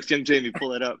 Adam sucks. Young Jamie,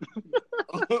 pull it up.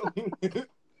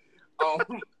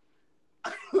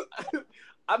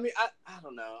 I mean, I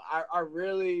don't know. I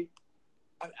really,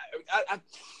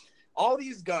 all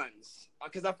these guns,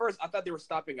 because at first I thought they were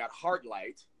stopping at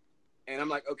Heartlight, and I'm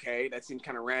like, okay, that seemed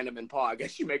kind of random. And Paul, I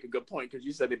guess you make a good point because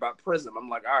you said they bought Prism. I'm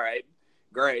like, all right,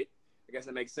 great. I guess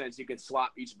that makes sense. You can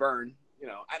swap each burn, you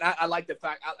know. And I like the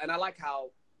fact, and I like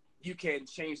how you can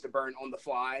change the burn on the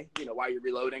fly, you know, while you're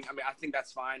reloading. I mean, I think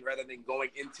that's fine rather than going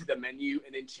into the menu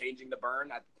and then changing the burn.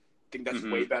 I think that's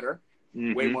way better,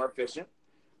 way more efficient.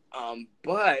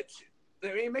 But I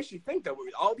mean, it makes you think that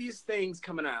with all these things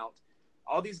coming out,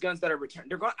 all these guns that are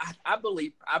returned, they're going. I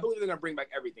believe they're going to bring back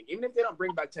everything. Even if they don't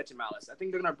bring back Touch and Malice, I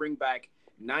think they're going to bring back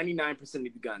 99% of the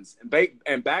guns.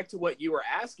 And back to what you were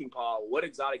asking, Paul, what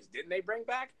exotics didn't they bring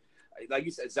back? Like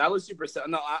you said, Zalo Supercell.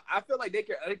 No, I feel like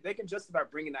they can justify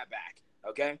bringing that back.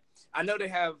 Okay, I know they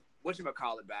have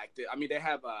whatchamacallit back. I mean, they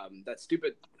have that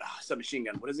stupid submachine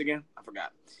gun. What is it again? I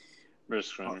forgot.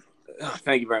 Risk runner.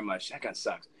 Thank you very much. That gun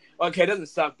sucks. Okay, it doesn't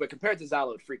suck, but compared to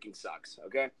Zalo, it freaking sucks.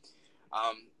 Okay,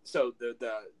 so the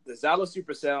Zalo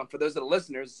Supercell. For those of the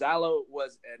listeners, Zalo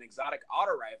was an exotic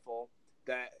auto rifle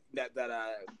that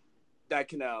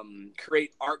can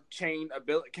create arc chain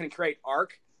ability, can create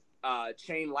arc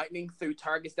chain lightning through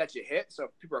targets that you hit. So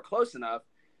if people are close enough,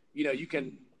 you know, you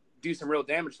can do some real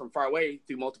damage from far away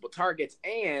through multiple targets.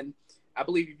 And I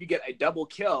believe if you get a double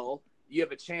kill, you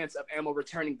have a chance of ammo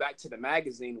returning back to the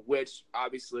magazine, which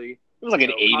obviously It was like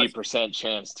an 80%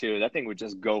 chance too. That thing would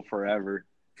just go forever.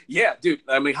 Yeah, dude.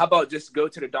 I mean, how about just go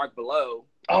to the dark below?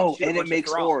 Oh, and it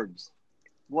makes orbs.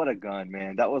 What a gun,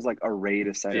 man. That was like a raid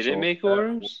essential. Did it make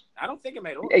orbs? I don't think it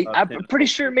made orbs. Hey, I'm pretty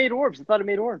sure it made orbs. I thought it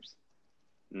made orbs.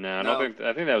 No, I don't think.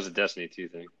 I think that was a Destiny 2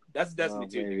 thing. That's a Destiny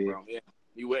 2 maybe. thing, bro. Yeah,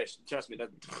 you wish. Trust me.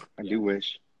 I do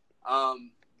wish.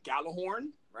 Gallahorn,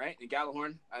 right? And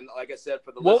Gallahorn, and like I said,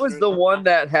 for the what was listeners, the one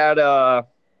that had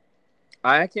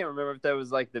I can't remember if that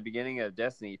was like the beginning of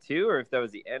Destiny 2 or if that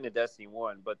was the end of Destiny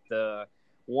 1, but the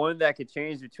one that could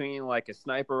change between like a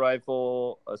sniper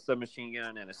rifle, a submachine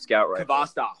gun, and a scout rifle.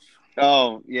 Kvastov.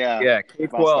 Oh, yeah. Yeah,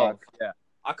 K-12. Yeah.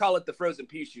 I call it the frozen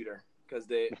pea shooter because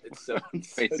it's so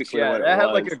Basically Yeah, what it that had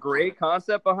was. like a great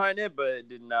concept behind it, but it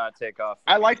did not take off.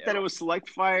 I like that it was select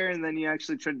fire, and then you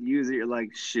actually tried to use it. You're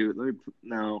like, shoot,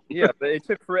 no. Yeah, but it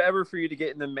took forever for you to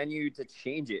get in the menu to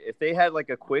change it. If they had like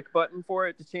a quick button for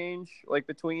it to change, like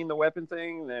between the weapon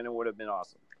thing, then it would have been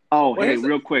awesome. Oh, Well, hey, here's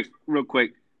real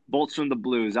quick. Bolts from the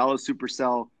Blues. Zalo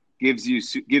Supercell gives you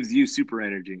super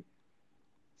energy.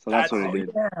 So that's what it did.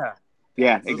 Yeah.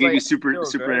 Yeah, So it it's gave you like super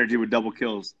kills, right? energy with double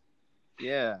kills.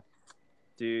 Yeah.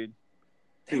 Dude.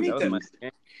 They need That was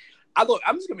to- my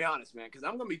I'm just gonna be honest, man, because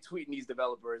I'm gonna be tweeting these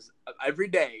developers every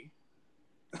day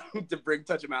to bring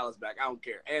Touch of Malice back. I don't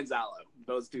care, and Zalo,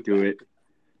 those two. Do back. it.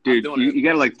 Dude, I'm doing it. you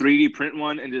gotta like 3D print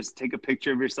one and just take a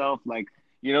picture of yourself. Like,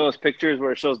 you know those pictures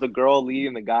where it shows the girl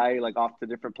leading the guy like off to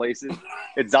different places?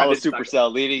 It's I Zalo did talk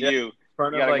Supercell leading Yeah. you. in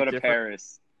front You of gotta like go to different,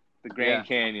 Paris, the Grand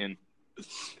Canyon,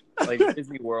 like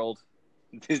Disney World.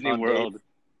 Disney On World, dates.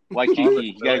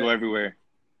 Waikiki. You gotta go everywhere.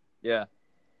 Yeah.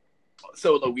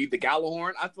 So the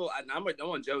Gallahorn, I'm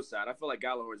on Joe's side. I feel like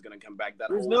Gallahorn's gonna come back.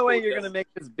 There's no way you're gonna make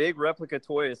this big replica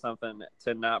toy or something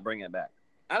to not bring it back.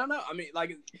 I don't know. I mean,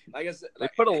 like I said, They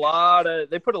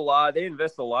they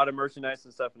invest a lot of merchandise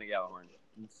and stuff in the Gallahorn.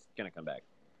 It's gonna come back.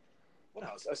 What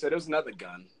else? I said there was another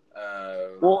gun.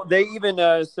 Well, they even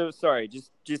so sorry,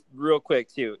 just real quick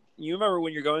too. You remember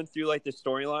when you're going through like the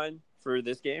storyline for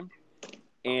this game,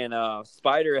 and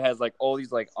Spider has like all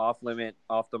these like off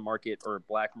the market or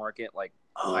black market like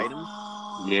items.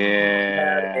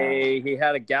 Yeah. He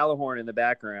had a Gallahorn in the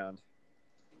background.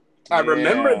 I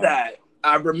remember Yeah. that.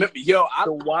 I remember. Yo,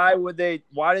 So why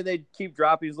do they keep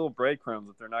dropping these little breadcrumbs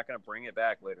if they're not going to bring it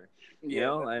back later? You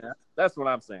know, and that's what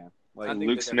I'm saying. I Like think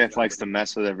Luke that Smith they're- likes to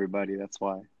mess with everybody. That's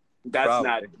why. that's Probably.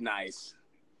 not nice.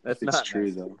 that's It's not true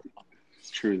nice. though. It's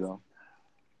true though.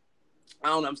 I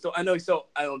don't know. I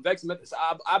know Vex Smith. So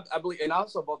I believe, and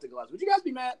also Volta Glass. Would you guys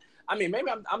be mad? I mean, maybe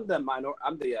I'm the minor.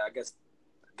 I'm the I guess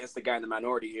the guy in the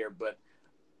minority here, but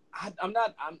I'm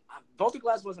not. Volta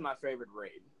Glass wasn't my favorite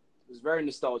raid. It was very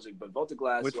nostalgic, but Volta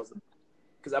Glass wasn't,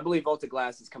 because I believe Volta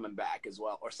Glass is coming back as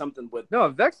well, or something with. No,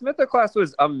 Vex Smith class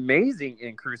was amazing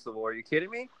in Crucible. Are you kidding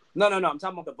me? No. I'm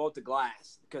talking about the Volta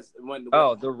Glass because when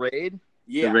The raid.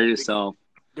 yeah, The raid itself.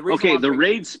 the reason Okay, why I'm the bringing-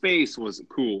 raid space was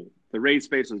cool. The raid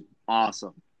space was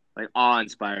awesome. Like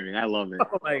awe-inspiring. I love it.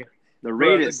 Oh my! The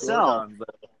raid the itself,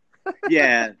 Gorgons,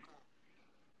 yeah.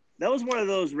 that was one of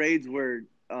those raids where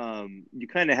you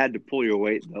kind of had to pull your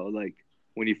weight though. Like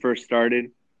when you first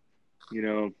started,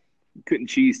 you couldn't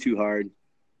cheese too hard,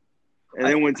 and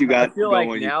then once you got I feel going,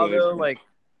 like you now could. though, like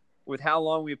with how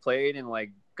long we played and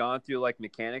like gone through like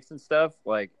mechanics and stuff,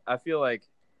 like I feel like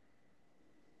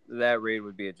that raid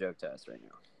would be a joke test right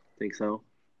now. Think so?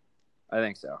 I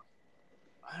think so.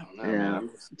 I don't know. Yeah, Man.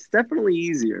 it's definitely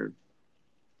easier.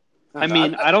 I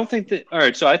mean, I don't think that. All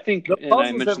right, so I think, The and I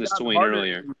puzzles mentioned have this to gotten Wayne harder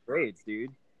earlier. in these raids,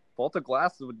 dude. Vault of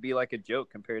Glass would be like a joke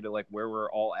compared to like where we're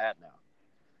all at now.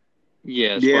 Yeah,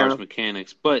 as far as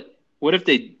mechanics, but what if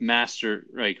they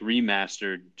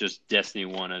remastered just Destiny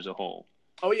 1 as a whole?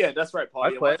 Oh yeah, that's right, Paul.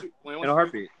 I'd play it in a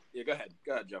heartbeat. Yeah, go ahead,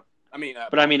 Joe. I mean,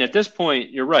 But I mean, at this point,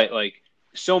 you're right. Like,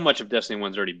 so much of Destiny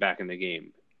 1's already back in the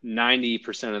game.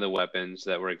 90% of the weapons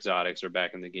that were exotics are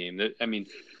back in the game. I mean,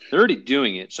 they're already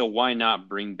doing it. So why not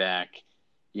bring back,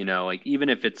 like even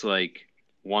if it's like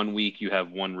 1 week you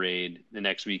have one raid, the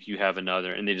next week you have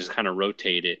another, and they just kind of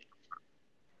rotate it.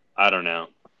 I don't know.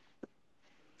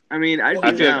 I mean, I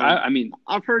feel like,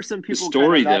 I've heard some the people.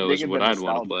 story kinda not though is digging what the I'd want to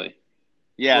nostalgia. play.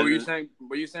 Yeah. What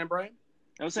were you saying? Brian?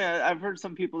 I was saying I've heard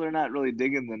some people, they're not really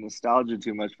digging the nostalgia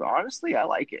too much, but honestly, I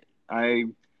like it. I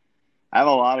have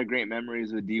a lot of great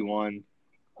memories with D1.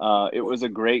 It was a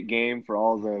great game for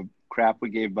all the crap we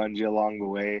gave Bungie along the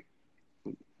way.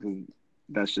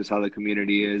 That's just how the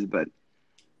community is. But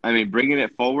I mean, bringing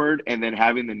it forward and then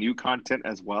having the new content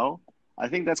as well, I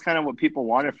think that's kind of what people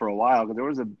wanted for a while. There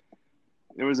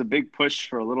was a big push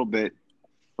for a little bit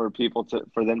for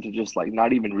them to just like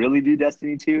not even really do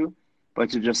Destiny 2, but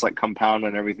to just like compound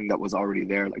on everything that was already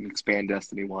there, like expand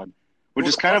Destiny 1, which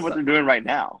is kind of what they're doing right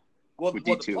now with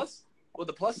D2.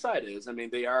 The plus side is, I mean,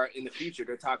 they are in the future.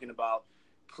 They're talking about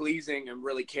pleasing and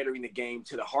really catering the game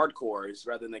to the hardcores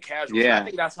rather than the casuals. Yeah. I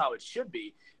think that's how it should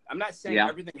be. I'm not saying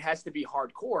everything has to be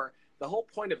hardcore. The whole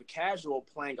point of a casual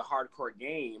playing a hardcore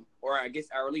game, or at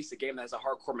least a game that has a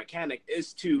hardcore mechanic,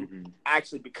 is to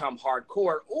actually become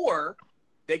hardcore, or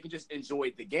they can just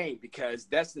enjoy the game because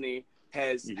Destiny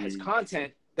has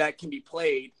content that can be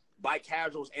played by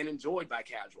casuals and enjoyed by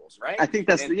casuals, right? I think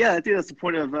that's the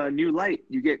point of New Light.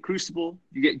 You get Crucible,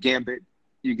 you get Gambit,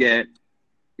 you get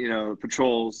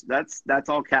patrols. That's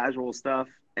all casual stuff,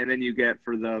 and then you get,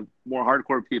 for the more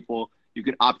hardcore people, you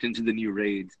can opt into the new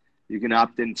raids. You can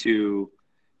opt into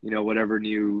whatever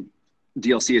new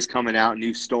DLC is coming out,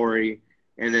 new story,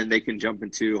 and then they can jump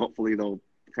into, hopefully they'll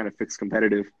kind of fix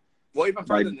competitive. Well, even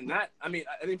further than that,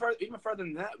 even further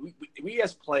than that, we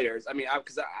as players,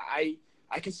 because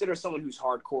I consider someone who's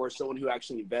hardcore, someone who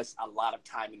actually invests a lot of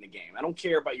time in the game. I don't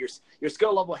care about your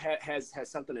skill level has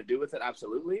something to do with it,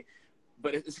 absolutely,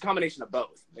 but it's a combination of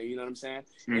both. You know what I'm saying?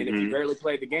 Mm-hmm. And if you barely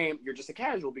play the game, you're just a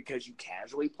casual because you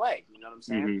casually play. You know what I'm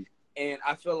saying? Mm-hmm. And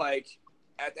I feel like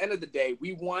at the end of the day,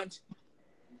 we want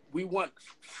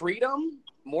freedom,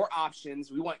 more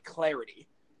options. We want clarity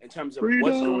in terms of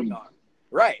what's going on.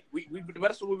 Right.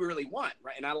 That's what we really want,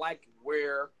 right? And I like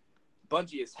where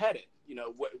Bungie is headed.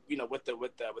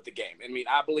 With the game. I mean,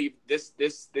 I believe this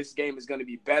game is going to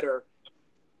be better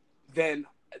than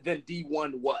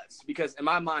D1 was, because in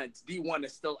my mind, D1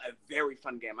 is still a very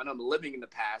fun game. I know I'm living in the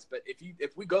past, but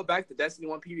if we go back to Destiny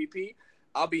 1 PvP,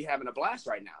 I'll be having a blast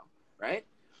right now, right?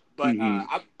 But I'm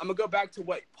gonna go back to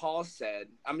what Paul said.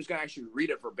 I'm just gonna actually read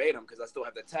it verbatim because I still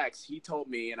have the text. He told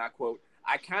me, and I quote,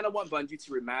 "I kind of want Bungie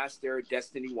to remaster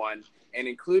Destiny 1 and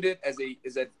include it as a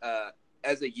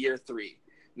year 3."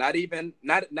 Not event,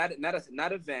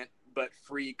 but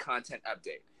free content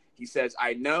update. He says,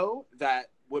 "I know that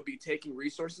would be taking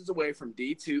resources away from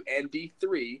D2 and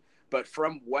D3, but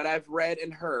from what I've read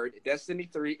and heard, Destiny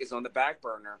 3 is on the back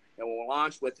burner and will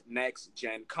launch with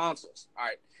next-gen consoles." All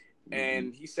right. Mm-hmm.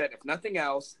 And he said, if nothing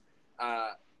else,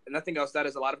 that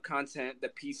is a lot of content the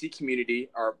PC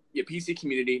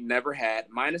community never had,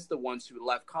 minus the ones who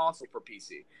left console for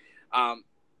PC.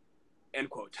 End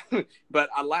quote. But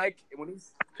I like when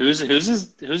he's who's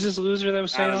this loser that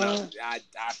was saying I don't all know. that?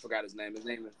 I forgot his name. His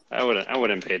name is I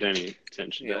wouldn't paid any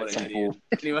attention to that.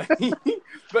 Anyway,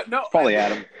 but no, probably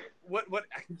Adam. What?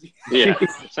 Yeah,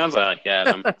 sounds like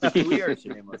Adam. We are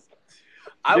shameless.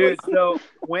 So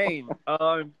Wayne,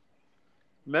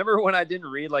 remember when I didn't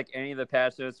read like any of the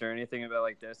patch notes or anything about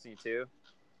like Destiny 2?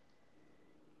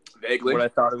 Vaguely. What I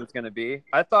thought it was going to be.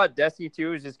 I thought Destiny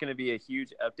 2 was just going to be a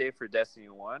huge update for Destiny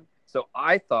 1. So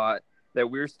I thought that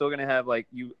we were still going to have, like,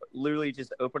 you literally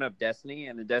just open up Destiny,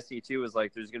 and the Destiny 2 was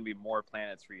like, there's going to be more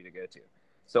planets for you to go to.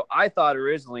 So I thought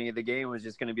originally the game was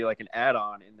just going to be like an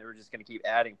add-on, and they were just going to keep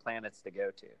adding planets to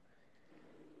go to.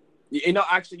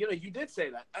 Actually, you did say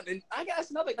that, and I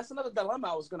guess that's another dilemma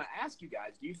I was going to ask you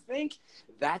guys. Do you think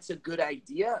that's a good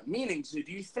idea? Meaning, so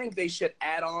do you think they should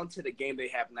add on to the game they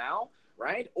have now,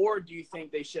 right? Or do you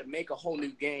think they should make a whole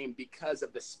new game because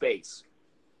of the space?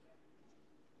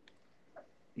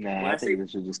 Nah, I think they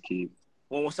should just keep.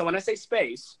 Well, so when I say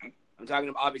space, I'm talking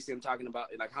about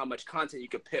like how much content you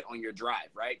could put on your drive,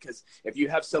 right? Because if you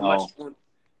have so much,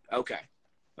 okay.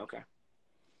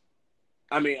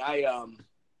 I mean,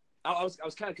 I was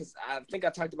kind of, because I think I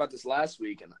talked about this last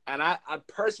week, and I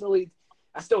personally,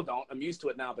 I still don't. I'm used to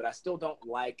it now, but I still don't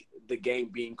like the game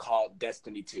being called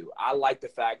Destiny 2. I like the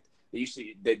fact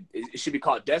that it should be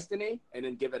called Destiny and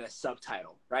then give it a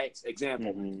subtitle, right?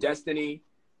 Example, Destiny,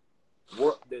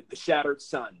 the Shattered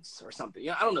Suns or something.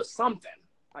 I don't know, something.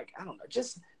 Like, I don't know,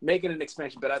 just making an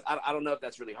expansion, but I don't know if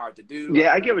that's really hard to do.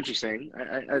 Yeah, I get what you're saying.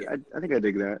 I think I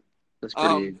dig that. That's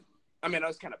pretty. I mean, that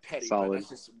was kind of petty, solid. but that's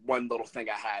just one little thing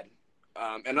I had.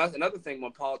 And another thing,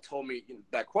 when Paul told me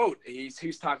that quote,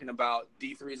 he's talking about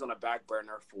D3's on a back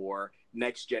burner for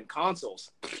next-gen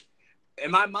consoles.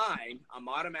 In my mind, I'm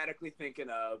automatically thinking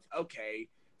of, okay,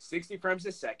 60 frames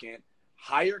a second,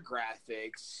 higher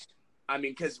graphics. I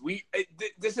mean, because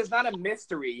this is not a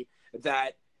mystery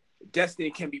that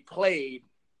Destiny can be played.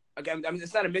 Again, I mean,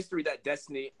 it's not a mystery that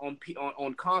Destiny on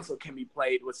console can be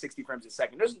played with 60 frames a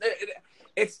second.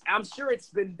 I'm sure it's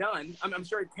been done. I'm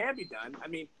sure it can be done. I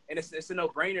mean, and it's a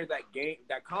no-brainer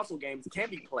that console games can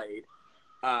be played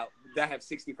that have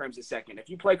 60 frames a second. If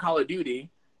you play Call of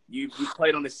Duty, you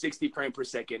played on a 60 frame per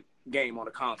second game on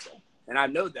a console, and I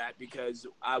know that because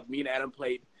me and Adam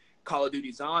played Call of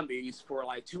Duty Zombies for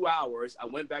like 2 hours. I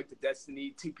went back to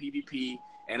Destiny 2 PvP,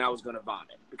 and I was gonna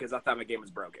vomit because I thought my game was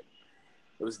broken.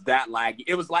 It was that laggy.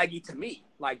 It was laggy to me.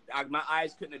 Like my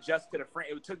eyes couldn't adjust to the frame.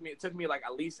 It took me like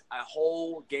at least a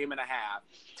whole game and a half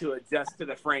to adjust to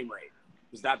the frame rate.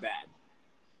 It was that bad.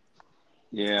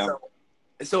 Yeah.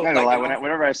 So not gonna lie,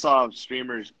 whenever I saw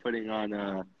streamers putting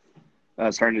on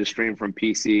starting to stream from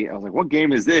PC, I was like, "What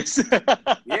game is this?"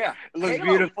 Yeah, it looks Halo.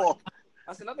 beautiful.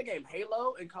 That's another game.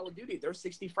 Halo and Call of Duty, they're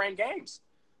 60 frame games.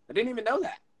 I didn't even know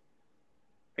that.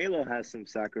 Halo has some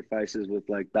sacrifices with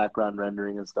like background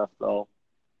rendering and stuff, though.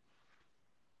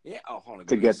 Yeah. Oh, hold on.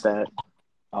 To get that.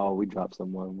 Oh, we dropped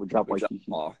someone. We dropped Waikiki.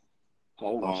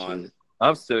 Hold on. Shit.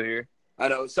 I'm still here. I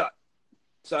know. So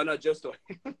I know just hold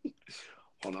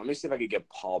on. Let me see if I can get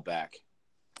Paul back.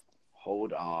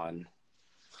 Hold on.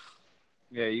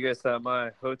 Yeah, you guys thought my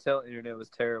hotel internet was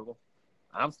terrible.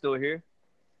 I'm still here.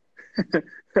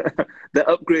 The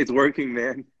upgrade's working,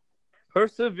 man.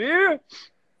 Persevere.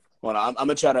 Hold on. I'm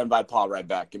gonna try to invite Paul right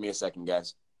back. Give me a second,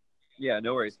 guys. Yeah,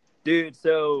 no worries, dude.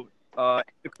 So the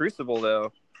Crucible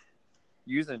though,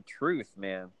 using Truth,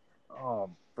 man. Oh,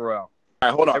 bro. All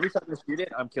right, hold on. Every time I shoot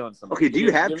it, I'm killing somebody. Okay, do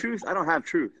you have Truth? I don't have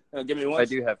Truth. Give me one. I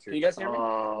do have Truth. Can you guys hear me?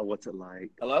 Oh, what's it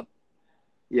like? Hello?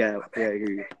 Yeah, I hear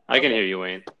you. I can hear you,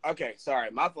 Wayne. Okay, sorry.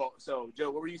 My fault. So,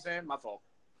 Joe, what were you saying? My fault.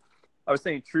 I was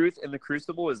saying Truth in the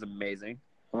Crucible is amazing.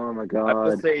 Oh my I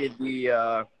will god. say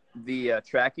the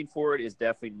tracking for it is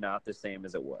definitely not the same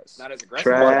as it was. Not as aggressive.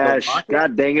 Trash. Rocket-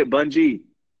 God dang it, Bungie.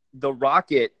 The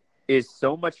rocket is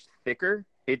so much thicker,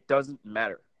 it doesn't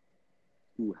matter.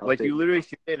 Ooh, how Like thick. you literally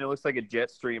shoot it and it looks like a jet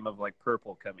stream of like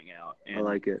purple coming out. And I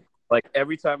like it. like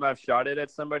every time I've shot it at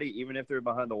somebody, even if they're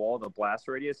behind the wall, the blast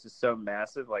radius is so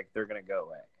massive, like they're gonna go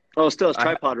away. Oh, still it's I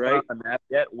tripod, haven't right? found a map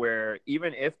yet where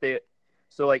even if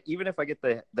I get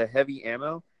the heavy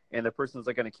ammo and the person's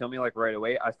like gonna kill me like right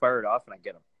away, I fire it off and I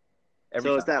get them.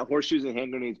 So is that horseshoes and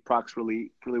hand grenades procs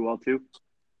really well too?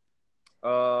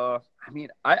 I mean,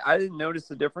 I didn't notice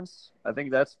the difference. I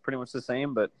think that's pretty much the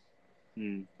same, but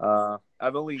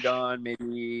I've only gone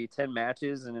maybe 10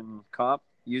 matches in comp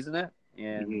using it,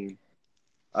 and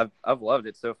I've loved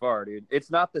it so far, dude.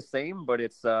 It's not the same, but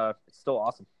it's still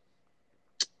awesome.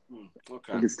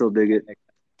 Okay. I can still dig it.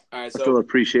 All right. I still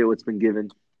appreciate what's been given.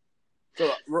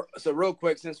 So real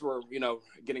quick, since we're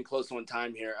getting close on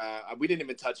time here, we didn't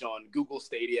even touch on Google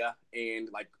Stadia and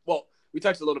we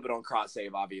touched a little bit on cross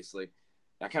save, obviously.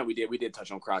 We did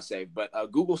touch on cross save, but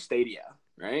Google Stadia,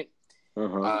 right?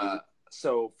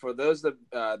 So for those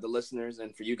the listeners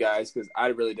and for you guys, because I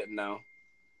really didn't know.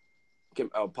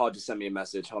 Paul just sent me a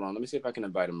message. Hold on, let me see if I can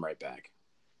invite him right back.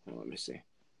 Let me see. I'm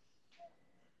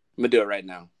gonna do it right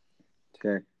now.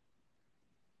 Okay.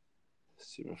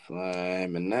 Superfly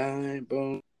Midnight,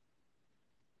 boom.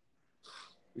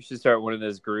 We should start one of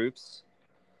those groups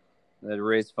that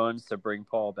raise funds to bring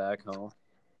Paul back home.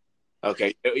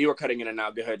 Okay, you were cutting in and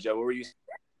out. Go ahead, Joe. What were you saying?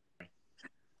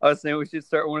 I was saying we should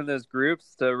start one of those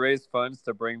groups to raise funds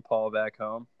to bring Paul back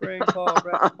home. Bring Paul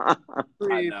back.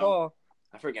 Free Paul.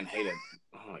 I freaking hate it.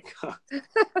 Oh my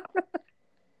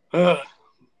god.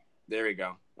 There we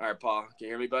go. All right, Paul, can you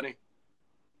hear me, buddy?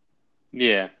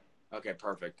 Yeah. Okay,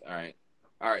 perfect. All right.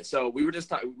 So we were just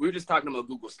talking about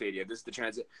Google Stadia. This is the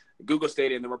transit, Google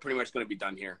Stadia, and then we're pretty much going to be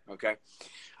done here. Okay.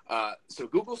 So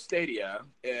Google Stadia,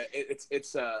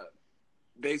 it's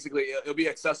basically it'll be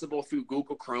accessible through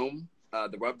Google Chrome,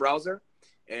 the web browser,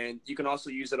 and you can also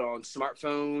use it on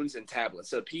smartphones and tablets.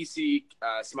 So PC,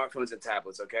 smartphones and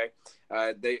tablets. Okay.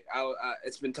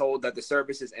 It's been told that the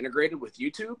service is integrated with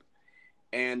YouTube.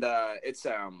 And it's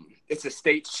a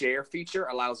state share feature,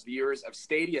 allows viewers of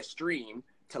Stadia stream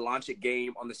to launch a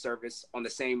game on the service on the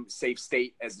same safe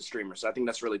state as the streamer. So I think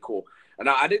that's really cool. And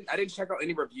I didn't check out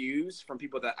any reviews from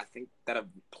people that I think that have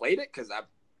played it, because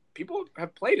people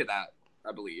have played it,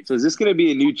 I believe. So is this gonna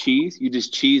be a new cheese? You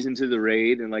just cheese into the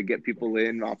raid and like get people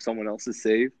in off someone else's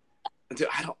save? Dude,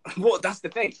 well, that's the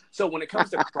thing. So when it comes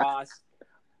to cross,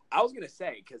 I was gonna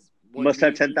say, because Must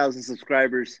have 10,000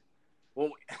 subscribers.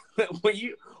 Well,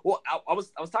 I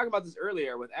was talking about this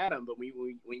earlier with Adam, but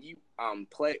when you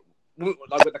play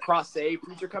like with the cross save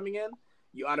feature coming in,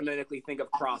 you automatically think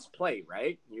of cross play,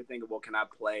 right? You're thinking, well, can I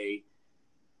play?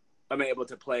 I'm able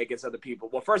to play against other people.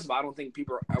 Well, first of all, I don't think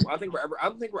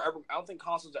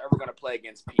consoles are ever going to play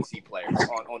against PC players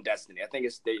on Destiny. I think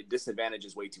the disadvantage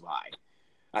is way too high.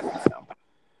 I think so,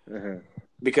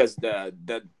 because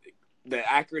the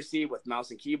accuracy with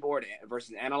mouse and keyboard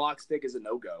versus analog stick is a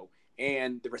no-go.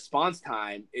 And the response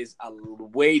time is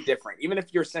way different. Even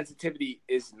if your sensitivity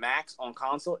is max on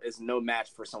console, is no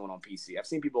match for someone on PC. I've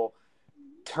seen people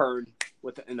turn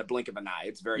in the blink of an eye.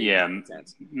 It's very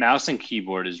intense. Mouse and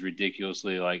keyboard is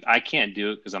ridiculously I can't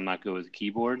do it because I'm not good with the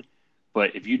keyboard.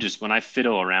 But if you when I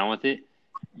fiddle around with it,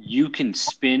 you can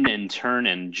spin and turn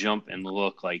and jump and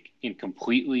look in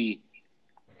completely.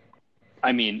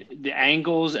 I mean, the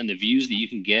angles and the views that you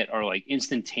can get are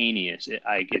instantaneous.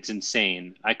 It's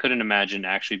insane. I couldn't imagine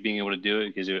actually being able to do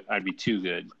it because I'd be too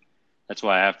good. That's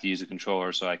why I have to use a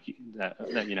controller so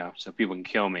so people can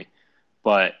kill me.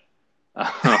 But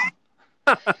I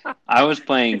was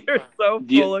playing. You're so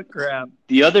full of crap.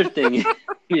 The other thing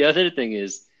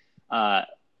is,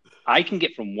 I can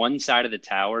get from one side of the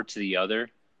tower to the other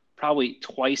probably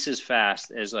twice as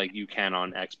fast as you can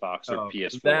on Xbox or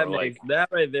PS4. That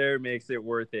right there makes it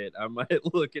worth it. I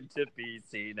might look into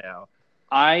PC now.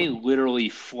 I literally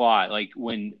fly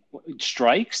when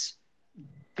strikes.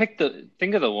 Think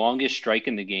of the longest strike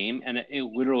in the game, and it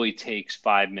literally takes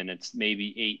 5 minutes,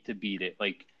 maybe 8 to beat it.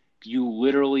 You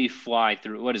literally fly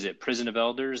through. What is it? Prison of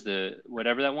Elders,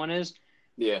 whatever that one is.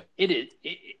 Yeah. It is.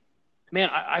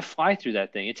 Man, I fly through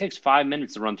that thing. It takes 5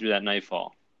 minutes to run through that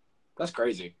Nightfall. That's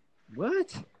crazy.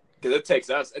 What? Because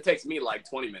it takes me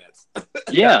 20 minutes.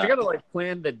 Yeah. I gotta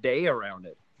plan the day around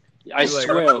it. I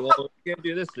swear. Well, I gotta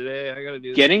do this today. I gotta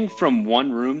do Getting from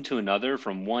one room to another,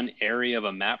 from one area of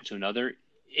a map to another,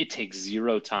 it takes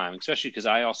zero time, especially because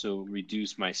I also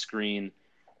reduce my screen.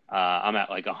 I'm at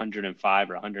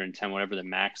 105 or 110, whatever the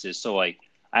max is. So I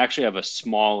actually have a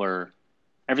smaller,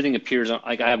 everything appears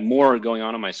I have more going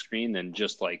on my screen than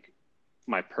just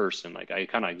my person. I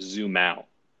kind of zoom out.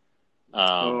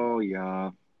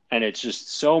 Yeah. And it's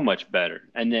just so much better.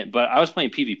 But I was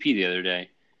playing PvP the other day,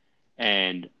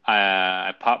 and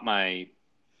I popped my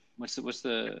what's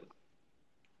the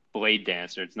Blade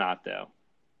Dancer? It's not though.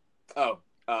 Oh,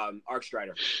 Arc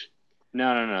Strider.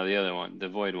 No, the other one, the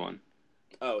Void one.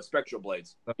 Oh, Spectral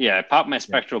Blades. Yeah, I popped my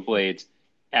Spectral Blades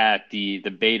at the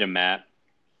beta map,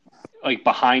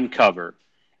 behind cover,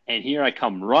 and here I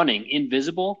come running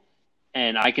invisible.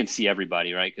 And I can see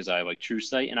everybody, right? Because I have true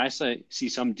sight. And I see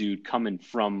some dude coming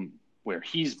from where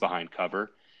he's behind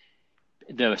cover.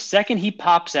 The second he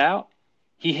pops out,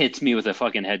 he hits me with a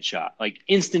fucking headshot.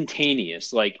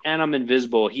 Instantaneous. And I'm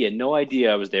invisible. He had no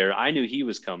idea I was there. I knew he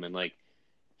was coming.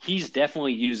 He's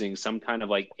definitely using some kind of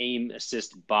aim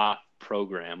assist bot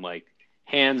program.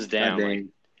 Hands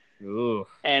down. Ooh.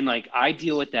 And I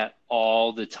deal with that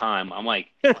all the time. I'm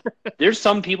there's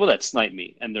some people that snipe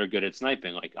me and they're good at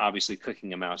sniping. Obviously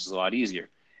clicking a mouse is a lot easier.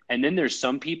 And then there's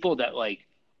some people that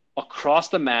across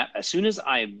the map, as soon as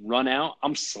I run out,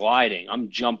 I'm sliding, I'm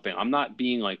jumping. I'm not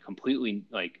being completely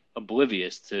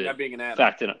oblivious to not being an the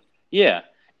fact that yeah.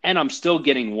 And I'm still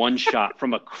getting one shot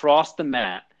from across the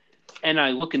map. And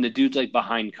I look and the dude's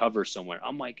behind cover somewhere.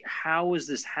 I'm how is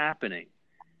this happening?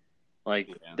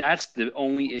 That's the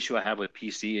only issue I have with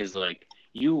PC is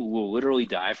you will literally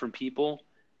die from people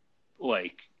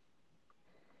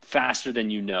faster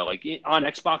than you know. On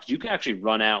Xbox, you can actually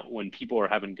run out when people are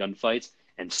having gunfights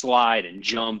and slide and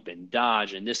jump and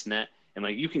dodge and this and that. And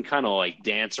you can kind of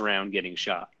dance around getting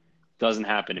shot. Doesn't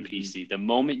happen in PC. The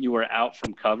moment you are out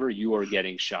from cover, you are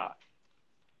getting shot,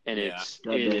 and it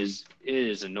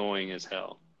is annoying as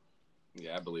hell.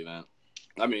 Yeah, I believe that.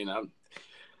 I mean, I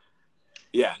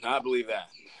believe that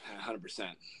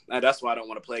 100%. That's why I don't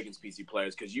want to play against PC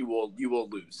players, because you will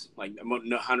lose. Like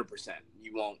 100%.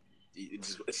 You won't.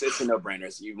 It's a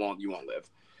no-brainer. So you won't live.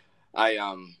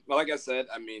 Well, like I said,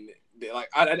 I mean,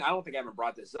 I don't think I ever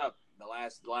brought this up the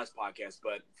last podcast,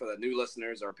 but for the new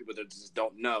listeners or people that just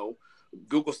don't know,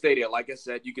 Google Stadia, like I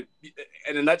said, you could,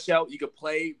 in a nutshell, you could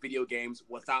play video games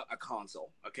without a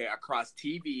console, okay, across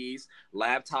TVs,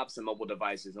 laptops, and mobile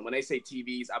devices. And when they say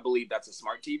TVs, I believe that's a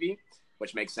smart TV,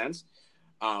 which makes sense.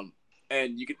 And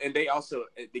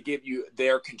they give you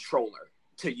their controller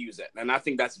to use it, and I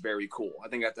think that's very cool. I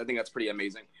think that's pretty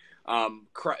amazing. And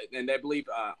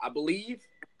I believe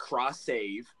cross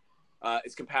save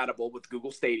is compatible with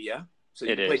Google Stadia, so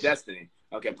you can play Destiny.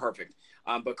 Okay, perfect.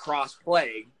 But cross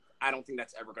play, I don't think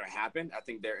that's ever going to happen. I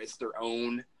think there is their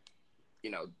own,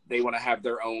 they want to have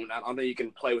their own. I don't think you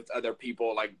can play with other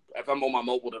people. Like if I'm on my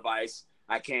mobile device,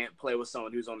 I can't play with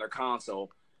someone who's on their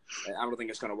console. I don't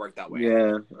think it's going to work that way.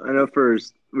 Yeah, I know.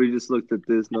 First, we just looked at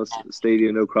this: no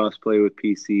Stadia, no crossplay with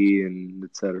PC, and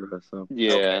etc. So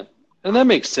yeah, and that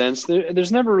makes sense.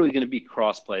 There's never really going to be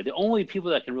crossplay. The only people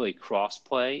that can really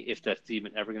crossplay, if that's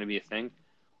even ever going to be a thing,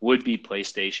 would be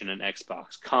PlayStation and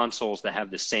Xbox consoles that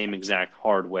have the same exact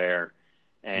hardware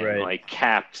and like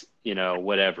capped,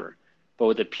 whatever. But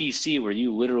with a PC where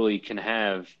you literally can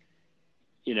have,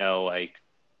 like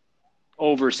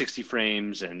over 60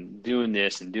 frames and doing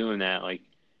this and doing that, like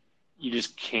you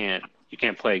can't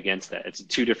play against that. It's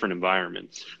two different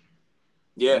environments.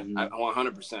 Yeah,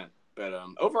 100%. But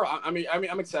overall, I mean,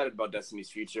 I'm excited about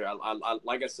Destiny's future. I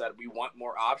like I said, we want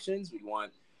more options. We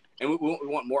want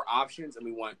more options, and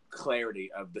we want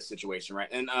clarity of the situation, right?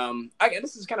 And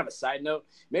this is kind of a side note.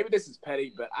 Maybe this is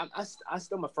petty, but I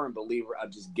still am a firm believer of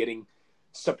just getting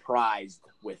surprised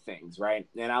with things, right?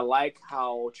 And I like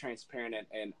how transparent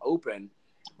and open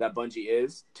that Bungie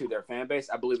is to their fan base.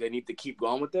 I believe they need to keep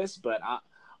going with this, but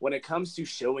when it comes to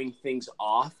showing things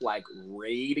off, like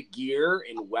raid gear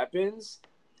and weapons,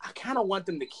 I kind of want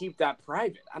them to keep that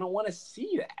private. I don't want to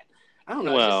see that. I don't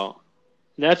know. Well,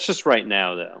 that's just right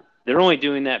now, though. They're only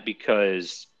doing that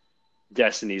because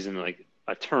Destiny's in like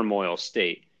a turmoil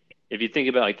state. If you think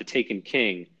about like the Taken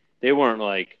King, they weren't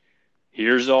like,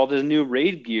 here's all the new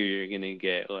raid gear you're going to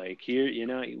get. Like here,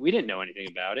 we didn't know anything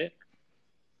about it.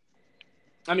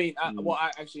 I mean, I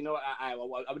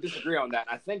would disagree on that.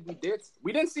 I think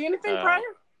we didn't see anything prior.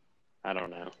 I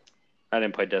don't know. I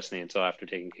didn't play Destiny until after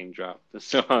Taken King dropped.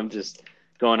 So I'm just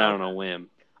going out on a whim.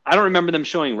 I don't remember them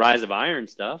showing Rise of Iron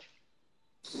stuff.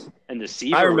 And the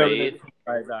Siva raid.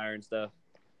 Rise of Iron stuff.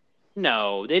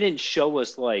 No, they didn't show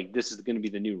us like this is going to be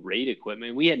the new raid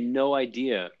equipment. We had no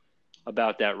idea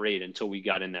about that raid until we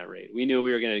got in that raid. We knew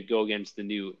we were going to go against the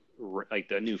new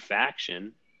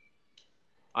faction.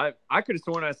 I could have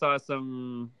sworn I saw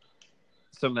some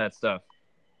of that stuff,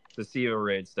 the Siva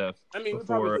raid stuff. I mean, we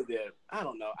probably did. I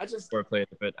don't know. Before I played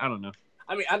it, but I don't know.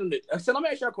 I mean, I don't know. So let me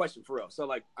ask you a question for real. So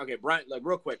like, okay, Brian, like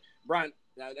real quick, Brian,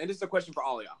 and this is a question for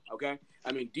all of y'all. Okay,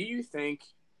 I mean, do you think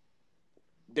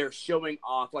they're showing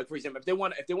off, like for example, if they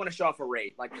want to show off a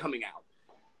raid like coming out,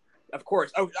 of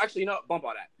course. Oh, actually, bump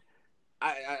on that.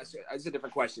 It's a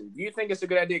different question. Do you think it's a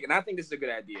good idea? And I think this is a good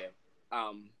idea.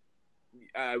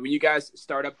 When you guys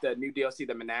start up the new DLC,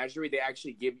 the Menagerie, they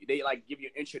actually give you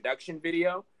an introduction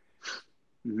video.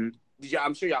 Mm-hmm.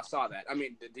 I'm sure y'all saw that. I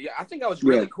mean, I think that was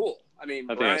really cool. I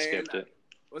mean, I think I skipped it.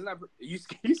 Wasn't that you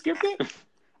skipped it?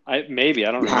 I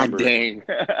don't remember. Dang.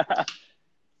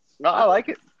 No, I like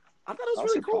it. I thought it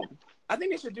was really cool. I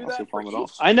think they should do that for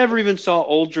each. I never even saw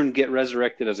Uldren get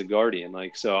resurrected as a guardian.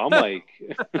 Like, so I'm like,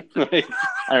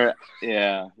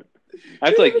 yeah. I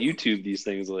have to like YouTube these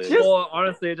things later. Well,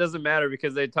 honestly, it doesn't matter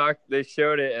because they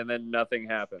showed it and then nothing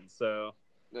happened. So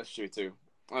that's true too.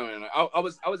 I mean, I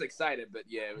was excited, but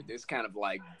yeah, it's kind of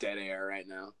like dead air right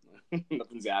now.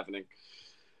 Nothing's happening.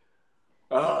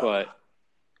 But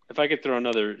if I could throw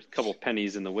another couple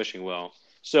pennies in the wishing well.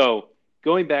 So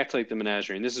going back to like the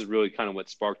Menagerie, and this is really kind of what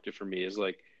sparked it for me, is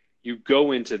like you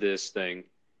go into this thing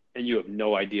and you have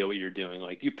no idea what you're doing.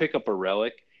 Like you pick up a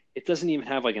relic, it doesn't even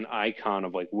have like an icon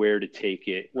of like where to take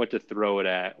it, what to throw it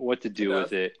at, what to do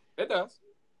with it. It does.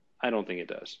 I don't think it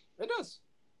does. It does.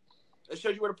 It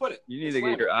shows you where to put it. You need to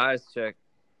get your eyes checked.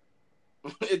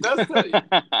 It does tell you.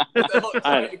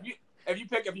 If you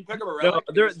pick up a relic,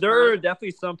 there are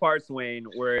definitely some parts, Wayne,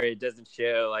 where it doesn't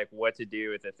show like what to do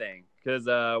with the thing. Because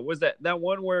was that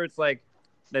one where it's like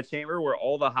that chamber where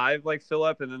all the hive like fill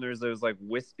up, and then there's those like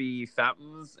wispy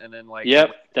fountains, and then like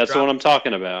Yep, that's what I'm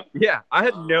talking about. Yeah, I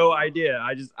had no idea.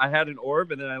 I had an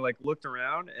orb, and then I like looked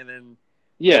around, and then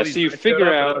yeah, so you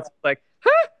figure out, and I was like,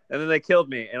 huh! And then they killed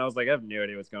me, and I was like, I have no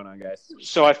idea what's going on, guys.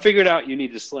 So I figured out you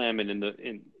need to slam it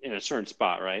in a certain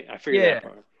spot, right? I figured that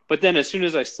part. But then as soon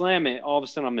as I slam it, all of a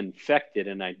sudden I'm infected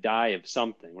and I die of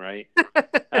something, right?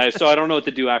 So I don't know what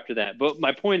to do after that. But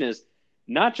my point is,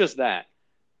 not just that,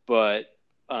 but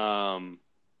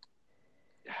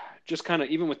just kind of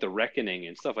even with the Reckoning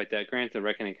and stuff like that. Granted, the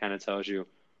Reckoning kind of tells you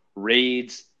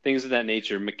raids, things of that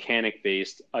nature,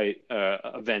 mechanic-based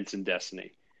events in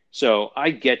Destiny. So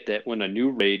I get that when a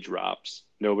new raid drops,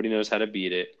 nobody knows how to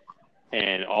beat it,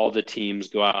 and all the teams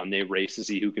go out and they race to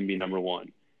see who can be number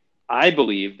one. I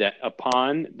believe that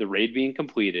upon the raid being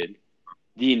completed,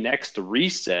 the next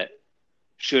reset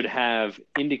should have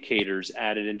indicators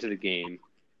added into the game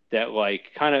that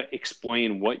like kind of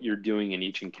explain what you're doing in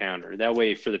each encounter. That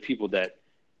way, for the people that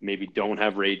maybe don't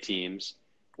have raid teams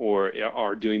or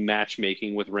are doing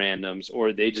matchmaking with randoms,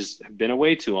 or they just have been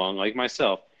away too long, like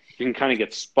myself, you can kind of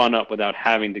get spun up without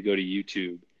having to go to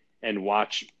YouTube and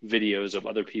watch videos of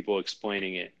other people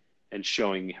explaining it and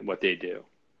showing what they do.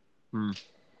 I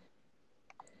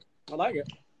like it.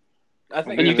 I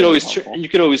think, and you could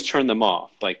always turn them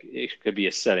off. Like it could be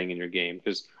a setting in your game.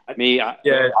 Because I get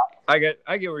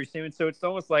what you're saying. So it's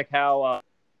almost like how,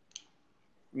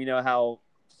 how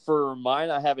for mine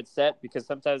I have it set because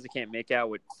sometimes I can't make out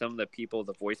what some of the people,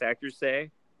 the voice actors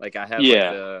say. Like I have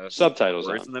the subtitles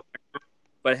on.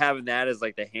 But having that as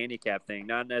like the handicap thing,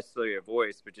 not necessarily a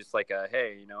voice, but just like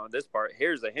hey, this part,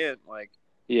 here's a hint. Like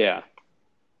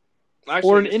actually,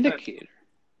 or an indicator.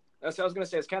 That's what I was going to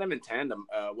say. It's kind of in tandem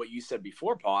what you said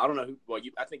before, Paul. I don't know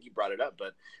I think you brought it up,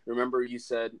 but remember you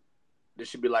said there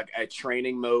should be like a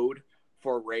training mode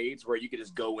for raids where you could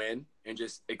just go in and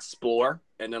just explore.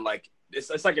 And then like,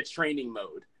 it's like a training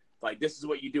mode. Like, this is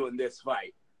what you do in this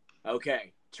fight.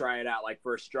 Okay. Try it out like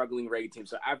for a struggling raid team.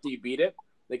 So after you beat it,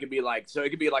 they could be like, so it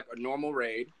could be like a normal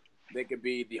raid. They could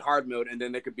be the hard mode. And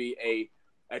then there could be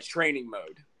a training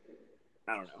mode.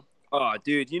 I don't know. Oh,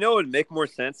 dude, you know what would make more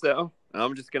sense though?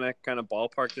 I'm just going to kind of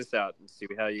ballpark this out and see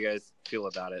how you guys feel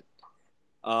about it.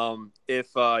 If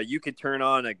you could turn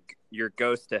on your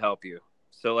ghost to help you.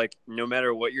 So, like, no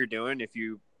matter what you're doing, if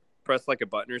you press, like, a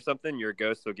button or something, your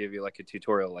ghost will give you, like, a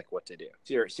tutorial, like, what to do.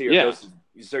 So your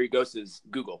ghost is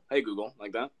Google. Hey, Google,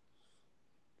 like that?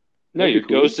 No, your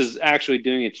ghost is actually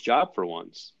doing its job for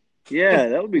once. Yeah,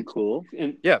 that would be cool.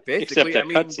 And yeah, basically,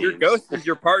 your ghost is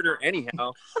your partner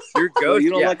anyhow. Your ghost, well,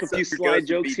 you don't like a few slide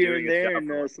jokes here and there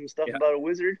and some stuff about a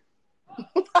wizard?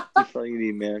 That's all you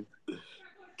need, man.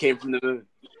 Came from the moon.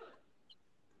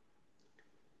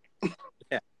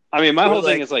 Yeah. I mean, my whole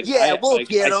thing is like... Yeah, we'll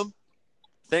get him.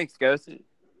 Thanks, Ghost.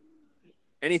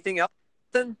 Anything else?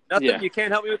 Nothing? Yeah. You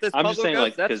can't help me with this I'm puzzle, just saying,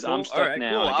 Ghost? like, because I'm stuck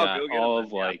now. Cool. I got all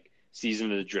of, like,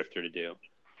 Season of the Drifter to do.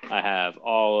 I have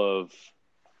all of...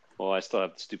 Well, I still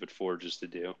have the stupid forges to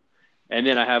do. And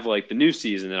then I have, like, the new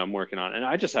season that I'm working on. And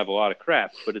I just have a lot of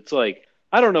crap. But it's like,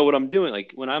 I don't know what I'm doing.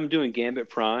 Like, when I'm doing Gambit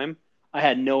Prime, I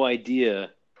had no idea.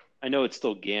 I know it's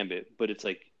still Gambit, but it's,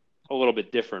 like, a little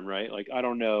bit different, right? Like, I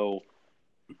don't know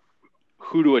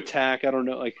who to attack. I don't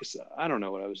know. Like, I don't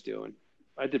know what I was doing.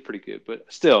 I did pretty good.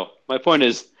 But still, my point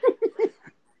is...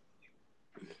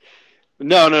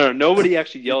 No. Nobody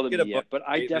actually yelled at me yet. But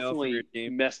I definitely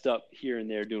messed up here and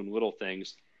there doing little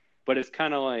things. But it's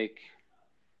kind of like,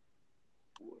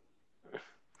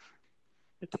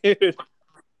 dude,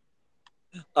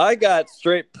 I got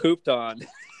straight pooped on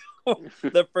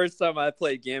the first time I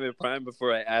played Gambit Prime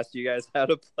before I asked you guys how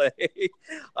to play.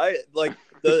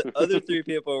 The other three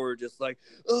people were just like,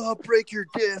 "Oh, break your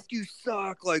disc, you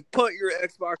suck! Like, punt your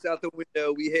Xbox out the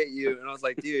window, we hate you." And I was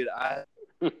like, "Dude,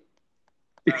 this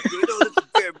is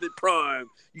Gambit Prime,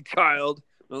 you child."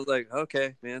 And I was like,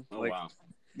 "Okay, man." Oh, wow.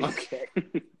 Okay.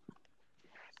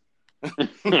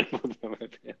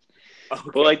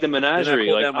 Well, like the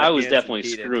menagerie, like I was definitely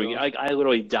screwing. I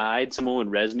literally died. Someone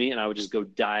would res me, and I would just go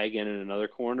die again in another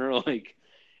corner, like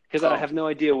because I have no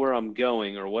idea where I'm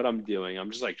going or what I'm doing.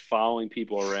 I'm just like following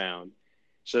people around.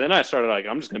 So then I started like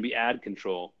I'm just gonna be ad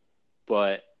control,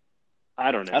 but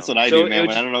I don't know. That's what I do, man.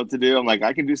 When I don't know what to do, I'm like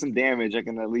I can do some damage. I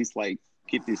can at least like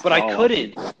keep these. But I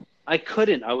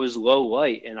couldn't. I was low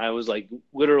light, and I was like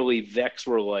literally Vex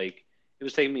were like. It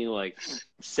was taking me like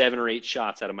 7 or 8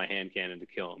 shots out of my hand cannon to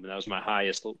kill him, and that was my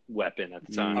highest weapon at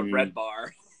the time. A red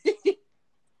bar.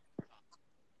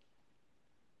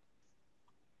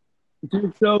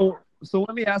 Dude, so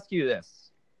let me ask you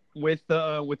this: with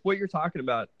what you're talking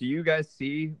about, do you guys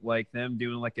see like them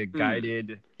doing like a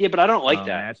guided Yeah, but I don't like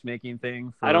that matchmaking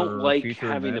thing for I don't like future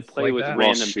having to events play like with that?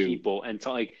 random shoot. people, and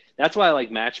like that's why I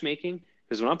like matchmaking,